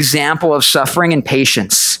as an example of suffering and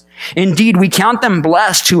patience. Indeed, we count them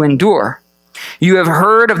blessed who endure. You have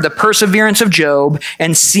heard of the perseverance of Job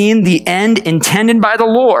and seen the end intended by the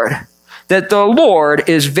Lord, that the Lord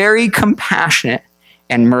is very compassionate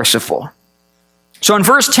and merciful. So in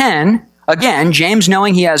verse 10, again, James,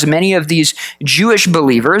 knowing he has many of these Jewish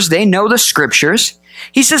believers, they know the Scriptures.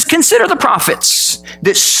 He says, consider the prophets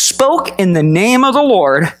that spoke in the name of the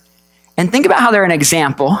Lord, and think about how they're an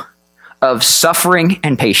example of suffering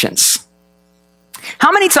and patience.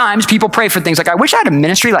 How many times people pray for things like, I wish I had a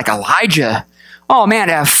ministry like Elijah. Oh man,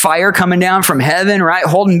 to have fire coming down from heaven, right?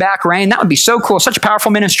 Holding back rain. That would be so cool. Such a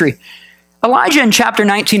powerful ministry. Elijah in chapter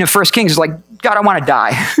 19 of 1 Kings is like, God, I want to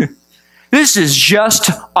die. This is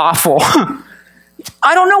just awful.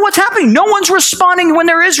 I don't know what's happening. No one's responding. When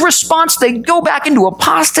there is response, they go back into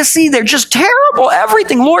apostasy. They're just terrible.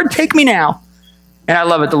 Everything. Lord, take me now. And I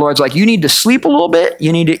love it. The Lord's like, you need to sleep a little bit.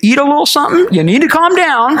 You need to eat a little something. You need to calm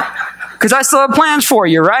down because I still have plans for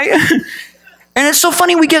you, right? And it's so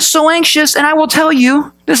funny. We get so anxious. And I will tell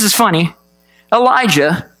you, this is funny.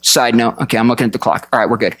 Elijah, side note. Okay, I'm looking at the clock. All right,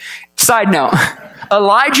 we're good. Side note.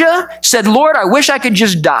 Elijah said, Lord, I wish I could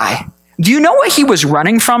just die. Do you know what he was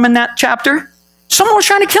running from in that chapter? Someone was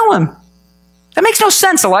trying to kill him. That makes no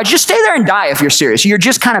sense, Elijah. Just stay there and die if you're serious. You're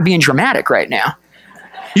just kind of being dramatic right now.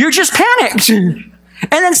 You're just panicked. And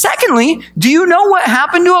then secondly, do you know what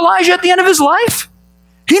happened to Elijah at the end of his life?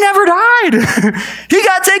 He never died. He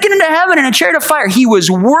got taken into heaven in a chariot of fire. He was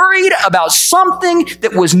worried about something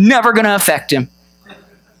that was never going to affect him.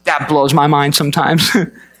 That blows my mind sometimes.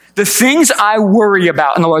 The things I worry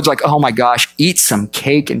about, and the Lord's like, oh my gosh, eat some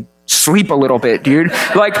cake and sleep a little bit, dude.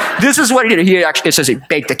 Like, this is what he did. He actually, it says he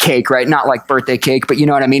baked a cake, right? Not like birthday cake, but you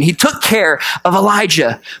know what I mean? He took care of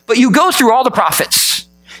Elijah. But you go through all the prophets.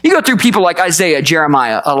 You go through people like Isaiah,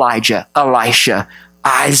 Jeremiah, Elijah, Elisha,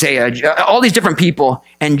 Isaiah, all these different people,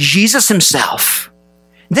 and Jesus himself.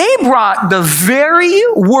 They brought the very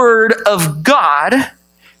word of God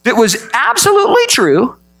that was absolutely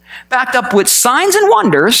true, backed up with signs and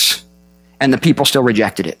wonders, and the people still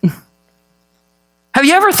rejected it. Have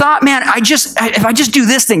you ever thought, man, if I just do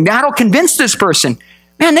this thing, that'll convince this person?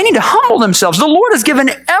 Man, they need to humble themselves. The Lord has given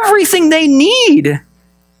everything they need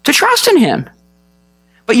to trust in him.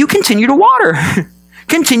 But you continue to water,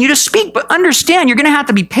 continue to speak, but understand you're going to have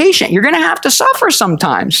to be patient. You're going to have to suffer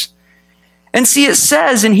sometimes. And see, it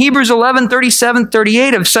says in Hebrews 11, 37,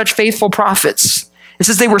 38 of such faithful prophets, it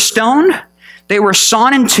says they were stoned, they were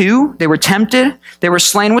sawn in two, they were tempted, they were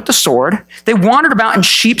slain with the sword, they wandered about in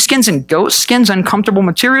sheepskins and goat skins, uncomfortable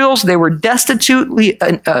materials, they were destitute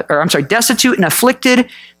and afflicted,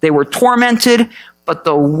 they were tormented, but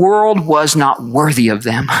the world was not worthy of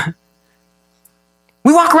them.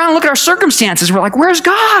 We walk around and look at our circumstances, we're like, where's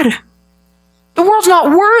God? The world's not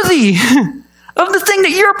worthy of the thing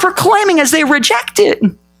that you're proclaiming as they reject it.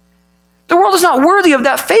 The world is not worthy of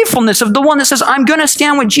that faithfulness of the one that says, I'm going to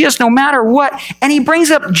stand with Jesus no matter what. And he brings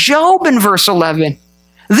up Job in verse 11,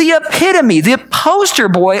 the epitome, the poster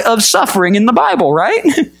boy of suffering in the Bible, right?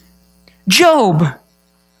 Job.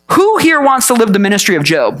 Who here wants to live the ministry of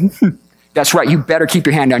Job? That's right. You better keep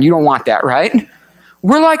your hand down. You don't want that, right?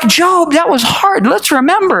 We're like, Job, that was hard. Let's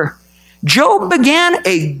remember, Job began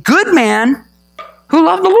a good man who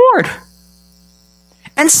loved the Lord.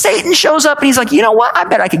 And Satan shows up and he's like, you know what? I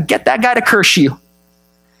bet I could get that guy to curse you.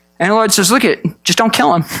 And the Lord says, look just don't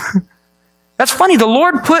kill him. That's funny. The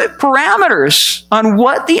Lord put parameters on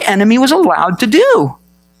what the enemy was allowed to do.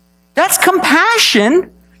 That's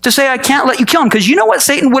compassion to say, I can't let you kill him. Because you know what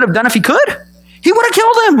Satan would have done if he could? He would have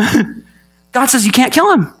killed him. God says, you can't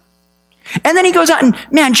kill him. And then he goes out and,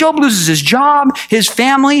 man, Job loses his job, his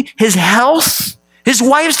family, his health. His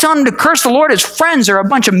wife's telling him to curse the Lord. His friends are a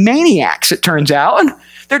bunch of maniacs, it turns out.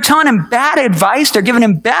 They're telling him bad advice. They're giving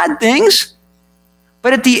him bad things.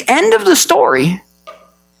 But at the end of the story,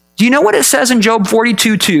 do you know what it says in Job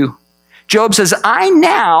 42:2? Job says, I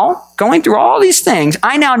now, going through all these things,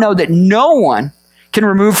 I now know that no one can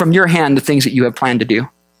remove from your hand the things that you have planned to do.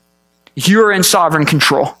 You're in sovereign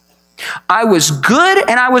control. I was good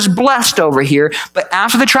and I was blessed over here, but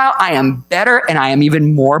after the trial, I am better and I am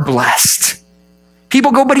even more blessed.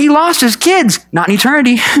 People go, but he lost his kids. Not in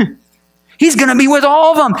eternity. He's going to be with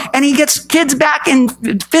all of them. And he gets kids back in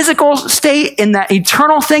physical state in that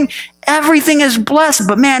eternal thing. Everything is blessed.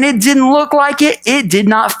 But man, it didn't look like it. It did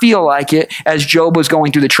not feel like it as Job was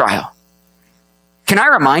going through the trial. Can I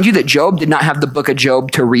remind you that Job did not have the book of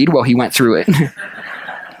Job to read while he went through it?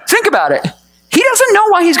 Think about it. He doesn't know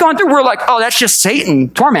why he's going through. We're like, oh, that's just Satan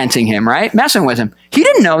tormenting him, right? Messing with him. He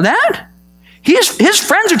didn't know that. His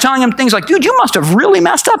friends are telling him things like, dude, you must have really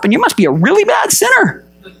messed up and you must be a really bad sinner.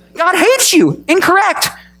 God hates you. Incorrect.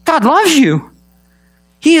 God loves you.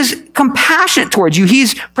 He is compassionate towards you.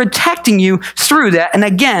 He's protecting you through that. And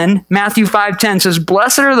again, Matthew 5:10 says,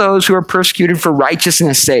 blessed are those who are persecuted for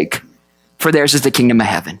righteousness' sake, for theirs is the kingdom of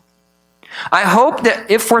heaven. I hope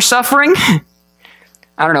that if we're suffering,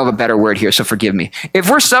 I don't know of a better word here, so forgive me. If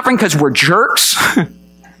we're suffering because we're jerks,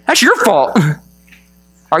 that's your fault.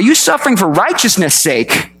 Are you suffering for righteousness'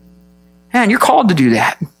 sake? Man, you're called to do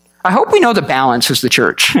that. I hope we know the balance as the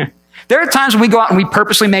church. There are times when we go out and we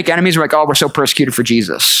purposely make enemies. We're like, oh, we're so persecuted for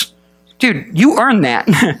Jesus. Dude, you earned that.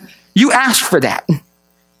 You asked for that.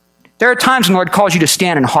 There are times when the Lord calls you to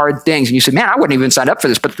stand in hard things. And you say, man, I wouldn't even sign up for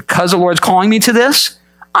this. But because the Lord's calling me to this,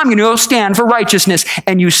 I'm going to go stand for righteousness.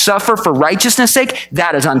 And you suffer for righteousness' sake.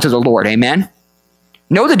 That is unto the Lord. Amen.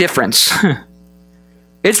 Know the difference.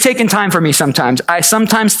 It's taken time for me sometimes. I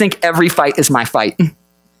sometimes think every fight is my fight.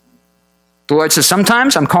 The Lord says,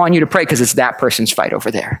 sometimes I'm calling you to pray because it's that person's fight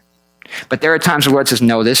over there. But there are times the Lord says,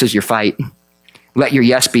 no, this is your fight. Let your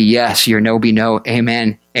yes be yes, your no be no.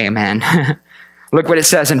 Amen, amen. Look what it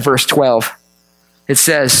says in verse 12. It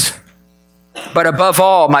says, but above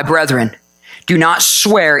all, my brethren, do not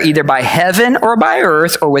swear either by heaven or by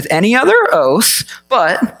earth or with any other oath,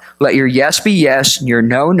 but let your yes be yes and your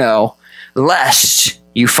no, no, lest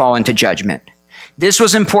you fall into judgment. This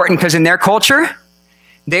was important because in their culture,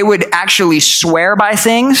 they would actually swear by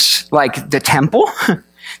things like the temple.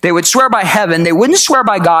 They would swear by heaven. They wouldn't swear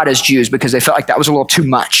by God as Jews because they felt like that was a little too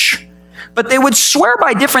much. But they would swear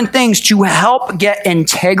by different things to help get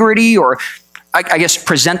integrity or, I guess,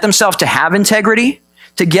 present themselves to have integrity,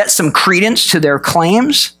 to get some credence to their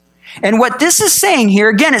claims. And what this is saying here,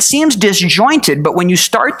 again, it seems disjointed, but when you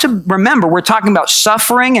start to remember, we're talking about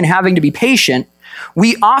suffering and having to be patient.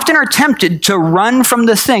 We often are tempted to run from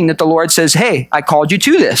the thing that the Lord says, hey, I called you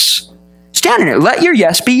to this. Stand in it. Let your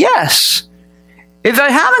yes be yes. If I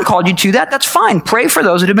haven't called you to that, that's fine. Pray for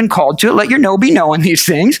those that have been called to it. Let your no be no in these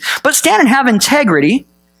things. But stand and have integrity.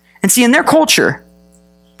 And see, in their culture,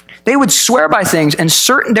 they would swear by things, and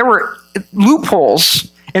there were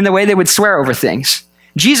loopholes in the way they would swear over things.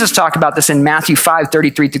 Jesus talked about this in Matthew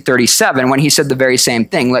 5:33-37 when he said the very same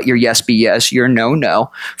thing. Let your yes be yes, your no,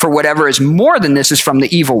 no. For whatever is more than this is from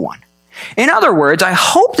the evil one. In other words, I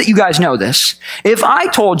hope that you guys know this. If I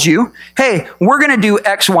told you, hey, we're going to do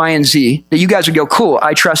X, Y, and Z, that you guys would go, cool,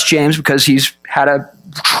 I trust James because he's had a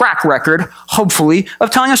track record, hopefully,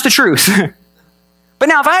 of telling us the truth. But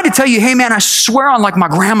now if I had to tell you, hey man, I swear on like my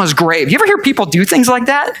grandma's grave. You ever hear people do things like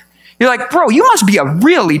that? You're like, bro, you must be a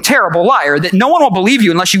really terrible liar that no one will believe you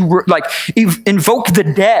unless you like invoke the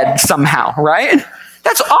dead somehow, right?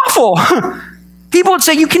 That's awful. People would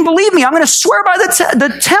say, you can believe me. I'm going to swear by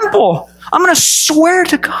the temple. I'm going to swear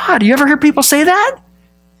to God. You ever hear people say that?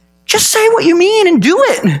 Just say what you mean and do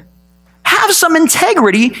it. Have some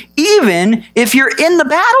integrity, even if you're in the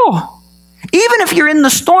battle. Even if you're in the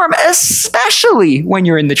storm, especially when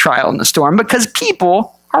you're in the trial and the storm, because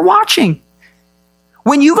people are watching.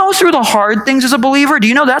 When you go through the hard things as a believer, do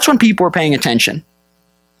you know that's when people are paying attention?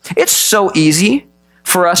 It's so easy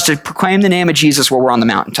for us to proclaim the name of Jesus while we're on the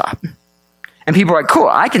mountaintop. And people are like, cool,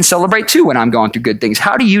 I can celebrate too when I'm going through good things.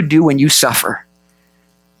 How do you do when you suffer?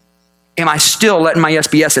 Am I still letting my yes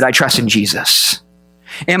be yes that I trust in Jesus?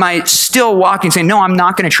 Am I still walking saying, no, I'm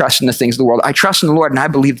not going to trust in the things of the world. I trust in the Lord, and I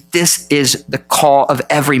believe this is the call of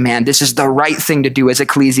every man. This is the right thing to do, as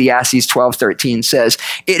Ecclesiastes 12:13 says.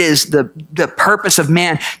 It is the purpose of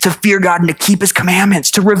man to fear God and to keep his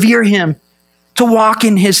commandments, to revere him, to walk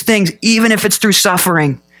in his things, even if it's through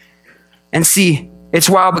suffering. And see, it's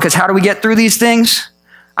wild because how do we get through these things?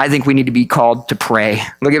 I think we need to be called to pray.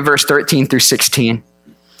 Look at verse 13-16.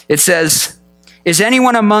 It says, is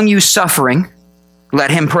anyone among you suffering? Let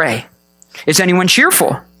him pray. Is anyone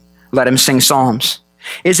cheerful? Let him sing psalms.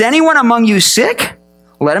 Is anyone among you sick?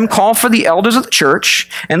 Let him call for the elders of the church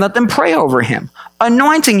and let them pray over him,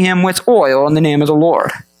 anointing him with oil in the name of the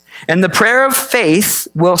Lord. And the prayer of faith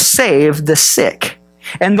will save the sick,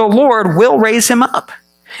 and the Lord will raise him up.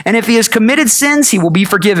 And if he has committed sins, he will be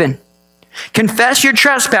forgiven. Confess your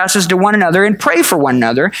trespasses to one another and pray for one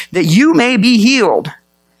another that you may be healed.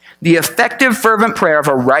 The effective, fervent prayer of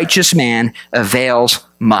a righteous man avails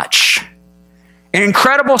much. An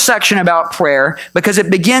incredible section about prayer because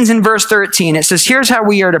it begins in verse 13. It says, here's how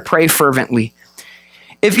we are to pray fervently.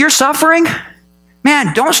 If you're suffering,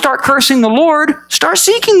 man, don't start cursing the Lord. Start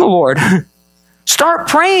seeking the Lord. Start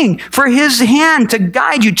praying for his hand to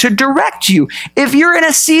guide you, to direct you. If you're in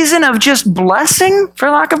a season of just blessing,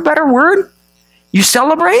 for lack of a better word, you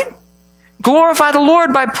celebrate. Glorify the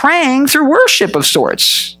Lord by praying through worship of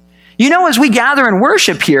sorts. You know, as we gather and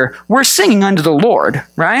worship here, we're singing unto the Lord,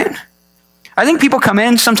 right? I think people come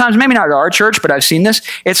in sometimes, maybe not at our church, but I've seen this.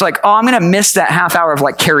 It's like, oh, I'm going to miss that half hour of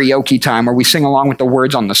like karaoke time where we sing along with the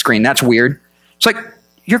words on the screen. That's weird. It's like,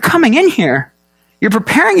 you're coming in here. You're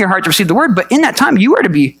preparing your heart to receive the word, but in that time, you are to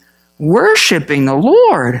be worshiping the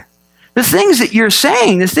Lord. The things that you're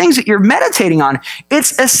saying, the things that you're meditating on,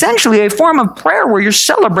 it's essentially a form of prayer where you're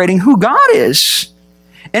celebrating who God is.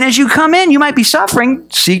 And as you come in, you might be suffering,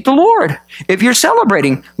 seek the Lord. If you're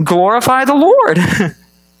celebrating, glorify the Lord.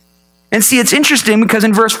 And see, it's interesting because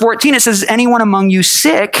in verse 14, it says, anyone among you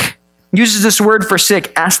sick, uses this word for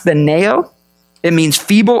sick, astheneo. It means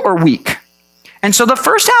feeble or weak. And so the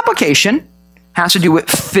first application has to do with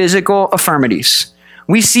physical infirmities.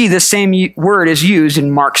 We see the same word is used in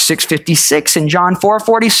Mark 6:56 and John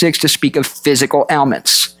 4:46 to speak of physical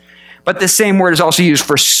ailments. But the same word is also used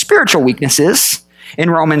for spiritual weaknesses in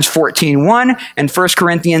Romans 14:1 and 1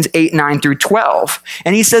 Corinthians 8:9-12.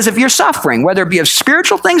 And he says, if you're suffering, whether it be of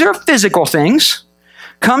spiritual things or of physical things,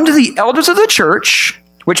 come to the elders of the church,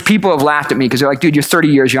 which people have laughed at me because they're like, dude, you're 30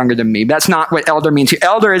 years younger than me. That's not what elder means.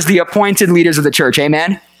 Elder is the appointed leaders of the church.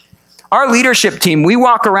 Amen. Our leadership team, we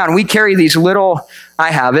walk around, we carry these little,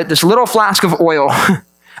 this little flask of oil.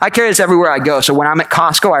 I carry this everywhere I go. So when I'm at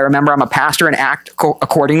Costco, I remember I'm a pastor and act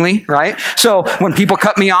accordingly, right? So when people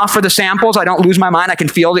cut me off for the samples, I don't lose my mind. I can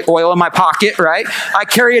feel the oil in my pocket, right? I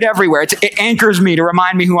carry it everywhere. It anchors me to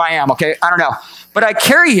remind me who I am, okay? I don't know. But I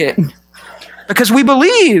carry it because we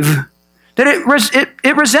believe that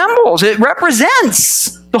it resembles, it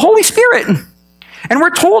represents the Holy Spirit. And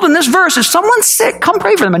we're told in this verse, if someone's sick, come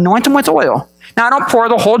pray for them, anoint them with oil. Now, I don't pour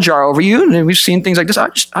the whole jar over you. And we've seen things like this.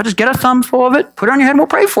 I'll just get a thumb-full of it, put it on your head, and we'll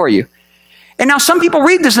pray for you. And now some people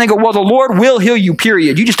read this and they go, well, the Lord will heal you,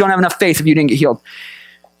 period. You just don't have enough faith if you didn't get healed.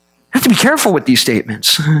 You have to be careful with these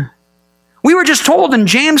statements. We were just told in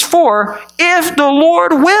James 4, if the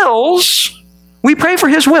Lord wills, we pray for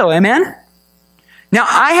his will. Amen? Now,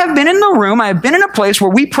 I have been in the room, I have been in a place where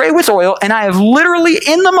we pray with oil, and I have literally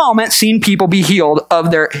in the moment seen people be healed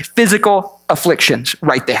of their physical afflictions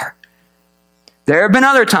right there. There have been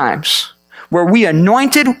other times where we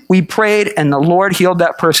anointed, we prayed, and the Lord healed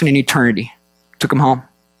that person in eternity. Took him home.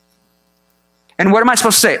 And what am I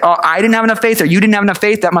supposed to say? Oh, I didn't have enough faith, or you didn't have enough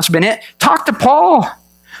faith, that must have been it. Talk to Paul,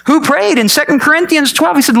 who prayed in 2 Corinthians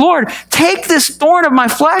 12. He said, Lord, take this thorn of my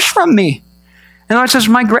flesh from me. And the Lord says,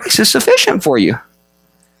 my grace is sufficient for you.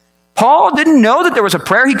 Paul didn't know that there was a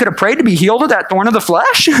prayer he could have prayed to be healed of that thorn of the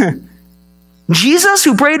flesh. Jesus,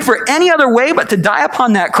 who prayed for any other way but to die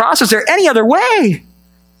upon that cross, is there any other way?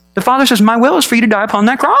 The Father says, my will is for you to die upon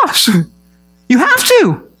that cross. You have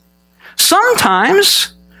to.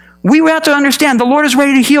 Sometimes we have to understand the Lord is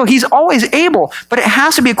ready to heal. He's always able, but it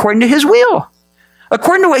has to be according to his will,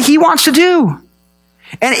 according to what he wants to do.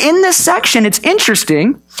 And in this section, it's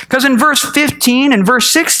interesting because in verse 15 and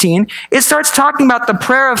verse 16, it starts talking about the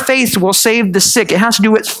prayer of faith will save the sick. It has to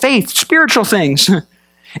do with faith, spiritual things.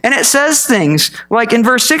 And it says things like in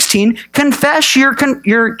verse 16, confess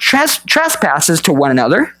your trespasses to one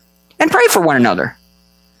another and pray for one another.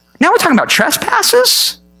 Now we're talking about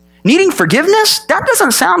trespasses, needing forgiveness. That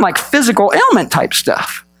doesn't sound like physical ailment type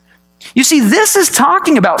stuff. You see, this is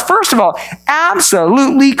talking about, first of all,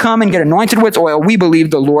 absolutely come and get anointed with oil. We believe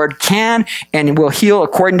the Lord can and will heal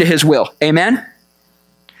according to his will. Amen?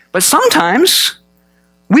 But sometimes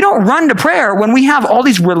we don't run to prayer when we have all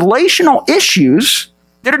these relational issues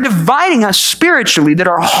that are dividing us spiritually, that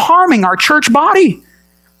are harming our church body.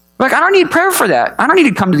 Like, I don't need prayer for that. I don't need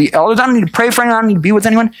to come to the elders. I don't need to pray for anyone. I don't need to be with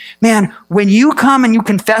anyone. Man, when you come and you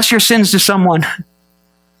confess your sins to someone,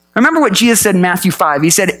 remember what Jesus said in Matthew 5.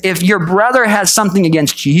 He said, if your brother has something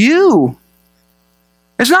against you,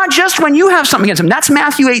 it's not just when you have something against him. That's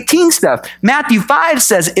Matthew 18 stuff. Matthew 5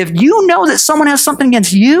 says, if you know that someone has something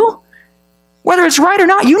against you, whether it's right or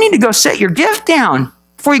not, you need to go set your gift down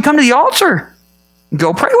before you come to the altar.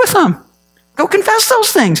 Go pray with them. Go confess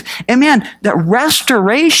those things. And man, that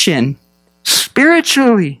restoration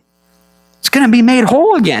spiritually, it's going to be made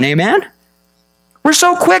whole again. Amen? We're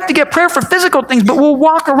so quick to get prayer for physical things, but we'll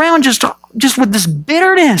walk around just with this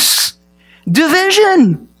bitterness,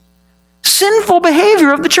 division, sinful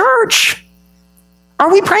behavior of the church.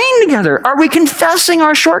 Are we praying together? Are we confessing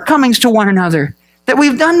our shortcomings to one another that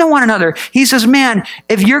we've done to one another? He says, man,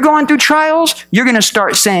 if you're going through trials, you're going to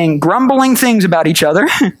start saying grumbling things about each other.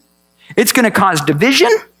 It's going to cause division.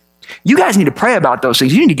 You guys need to pray about those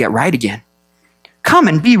things. You need to get right again. Come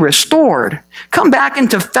and be restored. Come back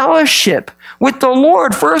into fellowship with the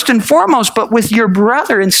Lord first and foremost, but with your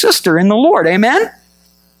brother and sister in the Lord. Amen?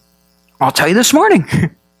 I'll tell you this morning,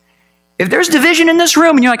 if there's division in this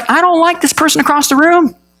room and you're like, I don't like this person across the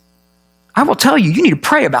room, I will tell you, you need to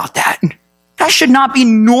pray about that. That should not be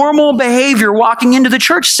normal behavior walking into the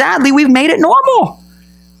church. Sadly, we've made it normal.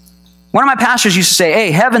 One of my pastors used to say,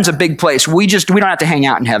 hey, heaven's a big place. We don't have to hang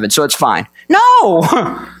out in heaven, so it's fine.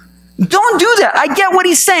 No! Don't do that. I get what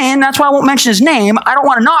he's saying. That's why I won't mention his name. I don't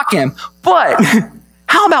want to knock him. But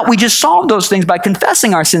how about we just solve those things by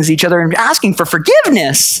confessing our sins to each other and asking for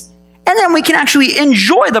forgiveness? And then we can actually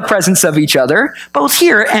enjoy the presence of each other, both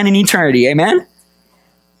here and in eternity. Amen?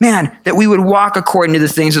 Man, that we would walk according to the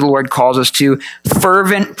things that the Lord calls us to.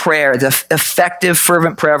 Fervent prayer, the effective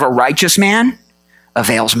fervent prayer of a righteous man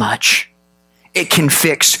avails much. It can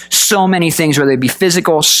fix so many things, whether they be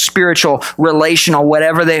physical, spiritual, relational,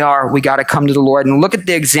 whatever they are. We got to come to the Lord. And look at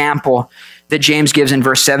the example that James gives in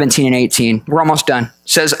verse 17 and 18. We're almost done. It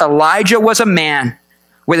says, Elijah was a man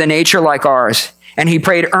with a nature like ours, and he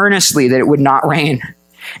prayed earnestly that it would not rain.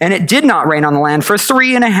 And it did not rain on the land for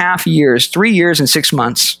 3.5 years, 3 years and 6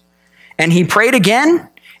 months. And he prayed again,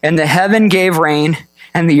 and the heaven gave rain,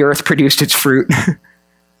 and the earth produced its fruit.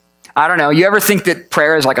 I don't know. You ever think that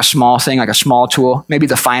prayer is like a small thing, like a small tool? Maybe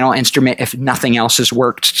the final instrument if nothing else has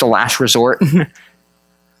worked. It's the last resort.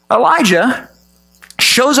 Elijah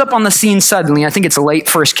shows up on the scene suddenly. I think it's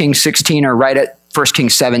late 1 Kings 16 or right at 1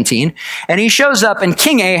 Kings 17. And he shows up and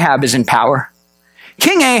King Ahab is in power.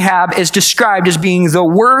 King Ahab is described as being the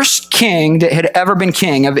worst king that had ever been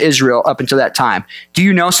king of Israel up until that time. Do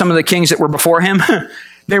you know some of the kings that were before him?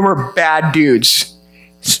 They were bad dudes.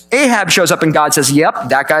 Ahab shows up and God says, yep,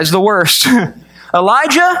 that guy's the worst.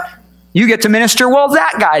 Elijah, you get to minister. Well,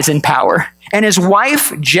 that guy's in power. And his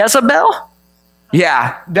wife, Jezebel,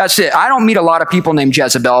 Yeah, that's it. I don't meet a lot of people named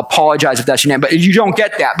Jezebel. Apologize if that's your name, but you don't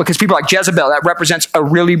get that because people are like Jezebel, that represents a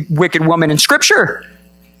really wicked woman in Scripture.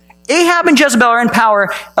 Ahab and Jezebel are in power.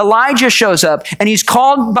 Elijah shows up, and he's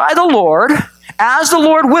called by the Lord, as the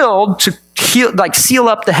Lord willed, to seal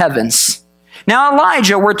up the heavens. Now,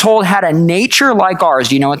 Elijah, we're told, had a nature like ours.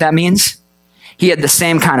 Do you know what that means? He had the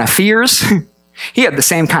same kind of fears. He had the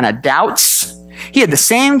same kind of doubts. He had the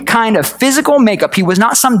same kind of physical makeup. He was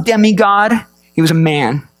not some demigod. He was a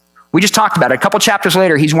man. We just talked about it. A couple chapters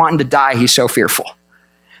later, he's wanting to die. He's so fearful.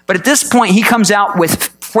 But at this point, he comes out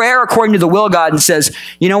with prayer according to the will of God and says,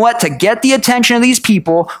 you know what? To get the attention of these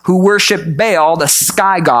people who worship Baal, the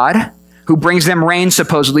sky god, who brings them rain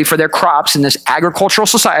supposedly for their crops in this agricultural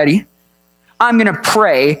society, I'm going to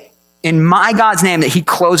pray in my God's name that he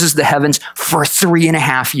closes the heavens for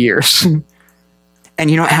 3.5 years. And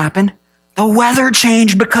you know what happened? The weather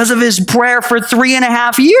changed because of his prayer for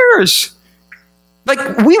 3.5 years.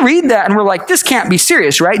 Like, we read that and we're like, this can't be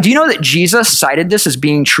serious, right? Do you know that Jesus cited this as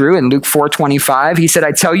being true in Luke 4:25? He said,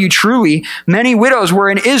 I tell you truly, many widows were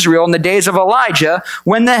in Israel in the days of Elijah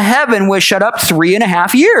when the heaven was shut up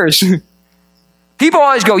 3.5 years. People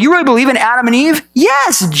always go, you really believe in Adam and Eve?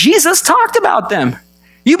 Yes, Jesus talked about them.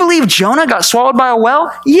 You believe Jonah got swallowed by a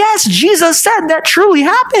whale? Yes, Jesus said that truly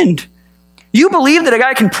happened. You believe that a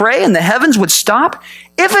guy can pray and the heavens would stop?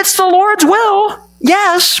 If it's the Lord's will,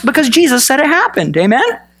 yes, because Jesus said it happened. Amen?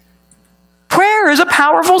 Prayer is a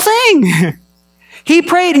powerful thing. He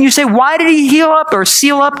prayed, and you say, why did he heal up or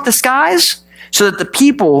seal up the skies? So that the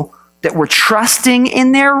people that were trusting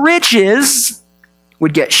in their riches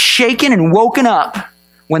would get shaken and woken up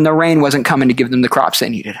when the rain wasn't coming to give them the crops they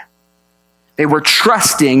needed. They were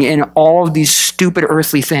trusting in all of these stupid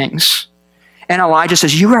earthly things. And Elijah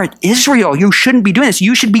says, you are Israel. You shouldn't be doing this.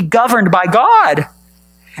 You should be governed by God.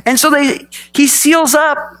 And so he seals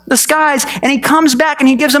up the skies, and he comes back and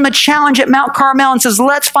he gives them a challenge at Mount Carmel and says,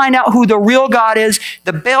 let's find out who the real God is.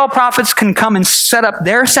 The Baal prophets can come and set up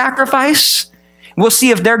their sacrifice. We'll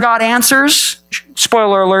see if their God answers.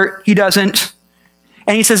 Spoiler alert, he doesn't.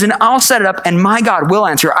 And he says, and I'll set it up, and my God will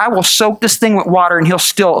answer. I will soak this thing with water, and he'll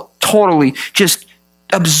still totally just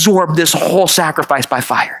absorb this whole sacrifice by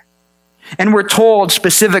fire. And we're told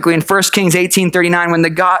specifically in 1 Kings 18:39,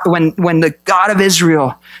 when the God of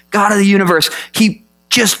Israel, God of the universe, he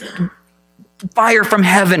just fire from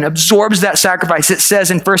heaven absorbs that sacrifice. It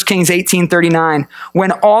says in 1 Kings 18:39,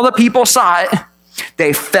 when all the people saw it,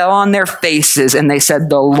 they fell on their faces and they said,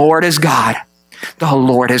 the Lord is God. The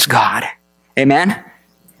Lord is God. Amen?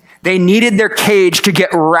 They needed their cage to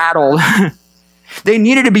get rattled. They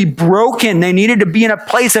needed to be broken. They needed to be in a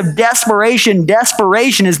place of desperation.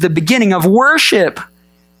 Desperation is the beginning of worship.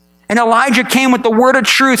 And Elijah came with the word of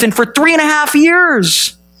truth. And for 3.5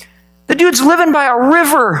 years, the dude's living by a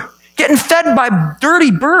river, getting fed by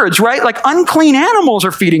dirty birds, right? Like unclean animals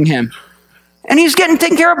are feeding him. And he's getting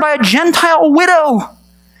taken care of by a Gentile widow.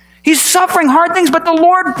 He's suffering hard things, but the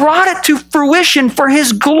Lord brought it to fruition for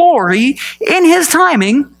his glory in his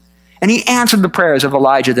timing. And he answered the prayers of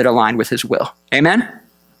Elijah that aligned with his will. Amen?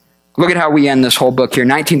 Look at how we end this whole book here,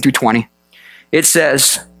 19 through 20. It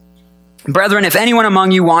says, brethren, if anyone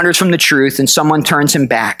among you wanders from the truth and someone turns him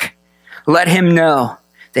back, let him know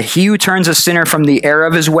that he who turns a sinner from the error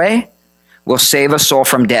of his way will save a soul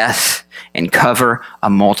from death and cover a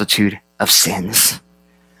multitude of sins.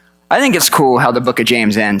 I think it's cool how the book of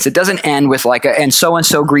James ends. It doesn't end with like and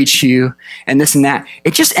so greets you and this and that.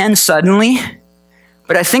 It just ends suddenly.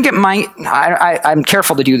 But I think it might, I'm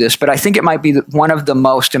careful to do this, but I think it might be one of the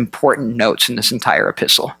most important notes in this entire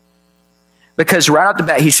epistle. Because right off the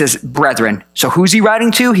bat, he says, brethren. So who's he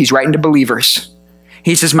writing to? He's writing to believers.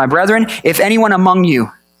 He says, my brethren, if anyone among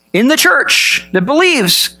you in the church that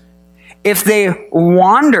believes, if they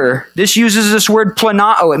wander, this uses this word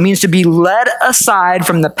planao. It means to be led aside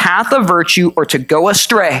from the path of virtue or to go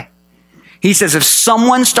astray. He says if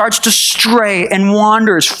someone starts to stray and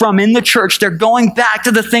wanders from in the church, they're going back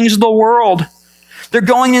to the things of the world. They're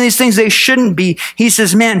going to these things they shouldn't be. He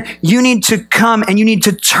says, man, you need to come and you need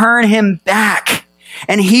to turn him back.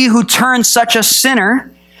 And he who turns such a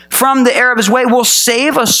sinner from the error of his way will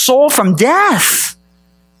save a soul from death.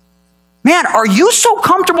 Man, are you so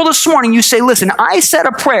comfortable this morning? You say, listen, I said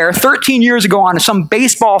a prayer 13 years ago on some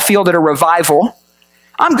baseball field at a revival.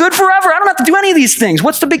 I'm good forever. I don't have to do any of these things.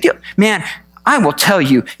 What's the big deal? Man, I will tell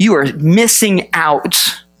you, you are missing out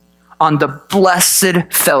on the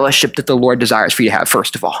blessed fellowship that the Lord desires for you to have,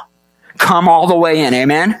 first of all. Come all the way in,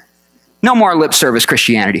 amen? No more lip service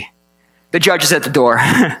Christianity. The judge is at the door.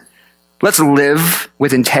 Let's live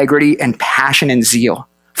with integrity and passion and zeal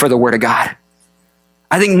for the word of God.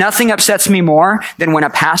 I think nothing upsets me more than when a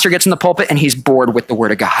pastor gets in the pulpit and he's bored with the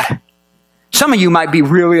word of God. Some of you might be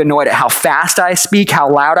really annoyed at how fast I speak,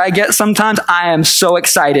 how loud I get sometimes. I am so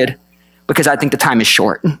excited because I think the time is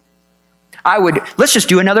short. Let's just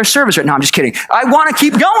do another service right now. I'm just kidding. I want to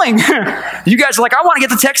keep going. You guys are like, I want to get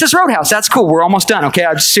to Texas Roadhouse. That's cool. We're almost done. Okay,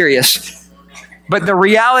 I'm serious. But the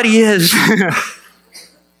reality is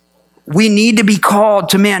we need to be called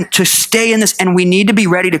to stay in this, and we need to be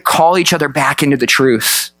ready to call each other back into the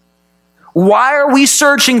truth. Why are we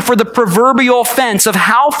searching for the proverbial fence of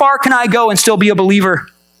how far can I go and still be a believer?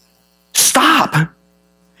 Stop.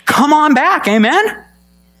 Come on back. Amen.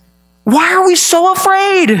 Why are we so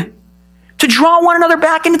afraid to draw one another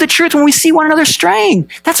back into the truth when we see one another straying?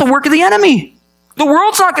 That's a work of the enemy. The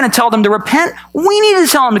world's not going to tell them to repent. We need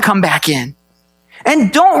to tell them to come back in.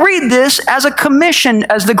 And don't read this as a commission,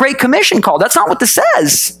 as the Great Commission call. That's not what this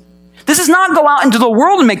says. This is not go out into the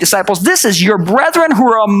world and make disciples. This is your brethren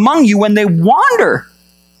who are among you when they wander.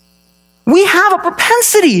 We have a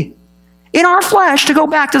propensity in our flesh to go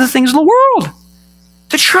back to the things of the world,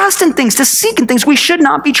 to trust in things, to seek in things we should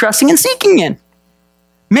not be trusting and seeking in.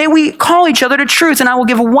 May we call each other to truth. And I will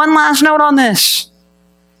give one last note on this.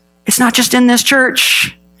 It's not just in this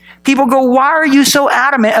church. People go, why are you so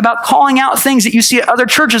adamant about calling out things that you see at other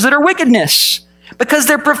churches that are wickedness? Because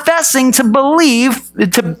they're professing to believe,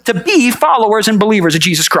 to be followers and believers of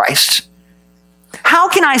Jesus Christ. How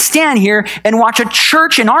can I stand here and watch a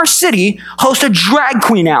church in our city host a drag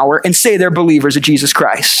queen hour and say they're believers of Jesus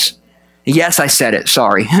Christ? Yes, I said it.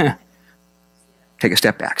 Sorry. Take a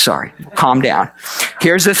step back. Sorry. Calm down.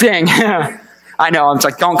 Here's the thing. I know. I'm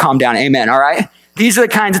like, don't calm down. Amen. All right. These are the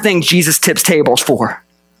kinds of things Jesus tips tables for.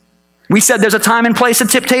 We said there's a time and place to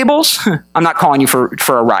tip tables. I'm not calling you for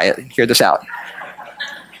a riot. Hear this out.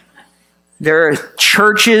 There are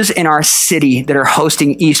churches in our city that are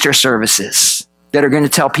hosting Easter services that are going to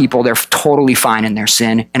tell people they're totally fine in their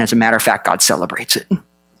sin. And as a matter of fact, God celebrates it.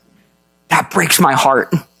 That breaks my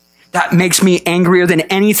heart. That makes me angrier than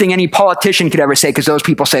anything any politician could ever say, because those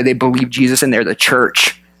people say they believe Jesus and they're the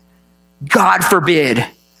church. God forbid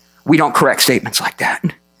we don't correct statements like that.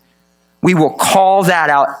 We will call that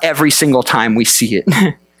out every single time we see it.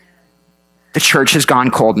 The church has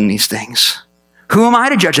gone cold in these things. Who am I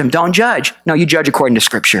to judge them? Don't judge. No, you judge according to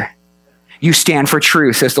Scripture. You stand for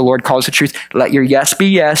truth as the Lord calls the truth. Let your yes be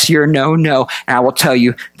yes, your no, no. And I will tell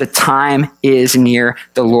you, the time is near.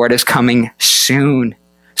 The Lord is coming soon.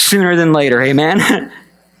 Sooner than later, amen?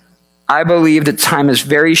 I believe that time is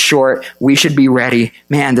very short. We should be ready.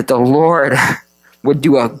 Man, that the Lord would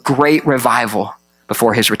do a great revival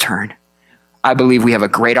before his return. I believe we have a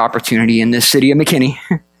great opportunity in this city of McKinney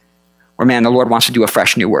where, man, the Lord wants to do a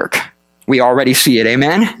fresh new work. We already see it,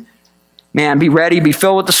 amen? Man, be ready, be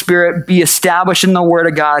filled with the Spirit, be established in the Word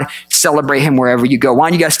of God, celebrate him wherever you go. Why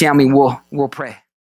don't you guys stand with me? We'll pray.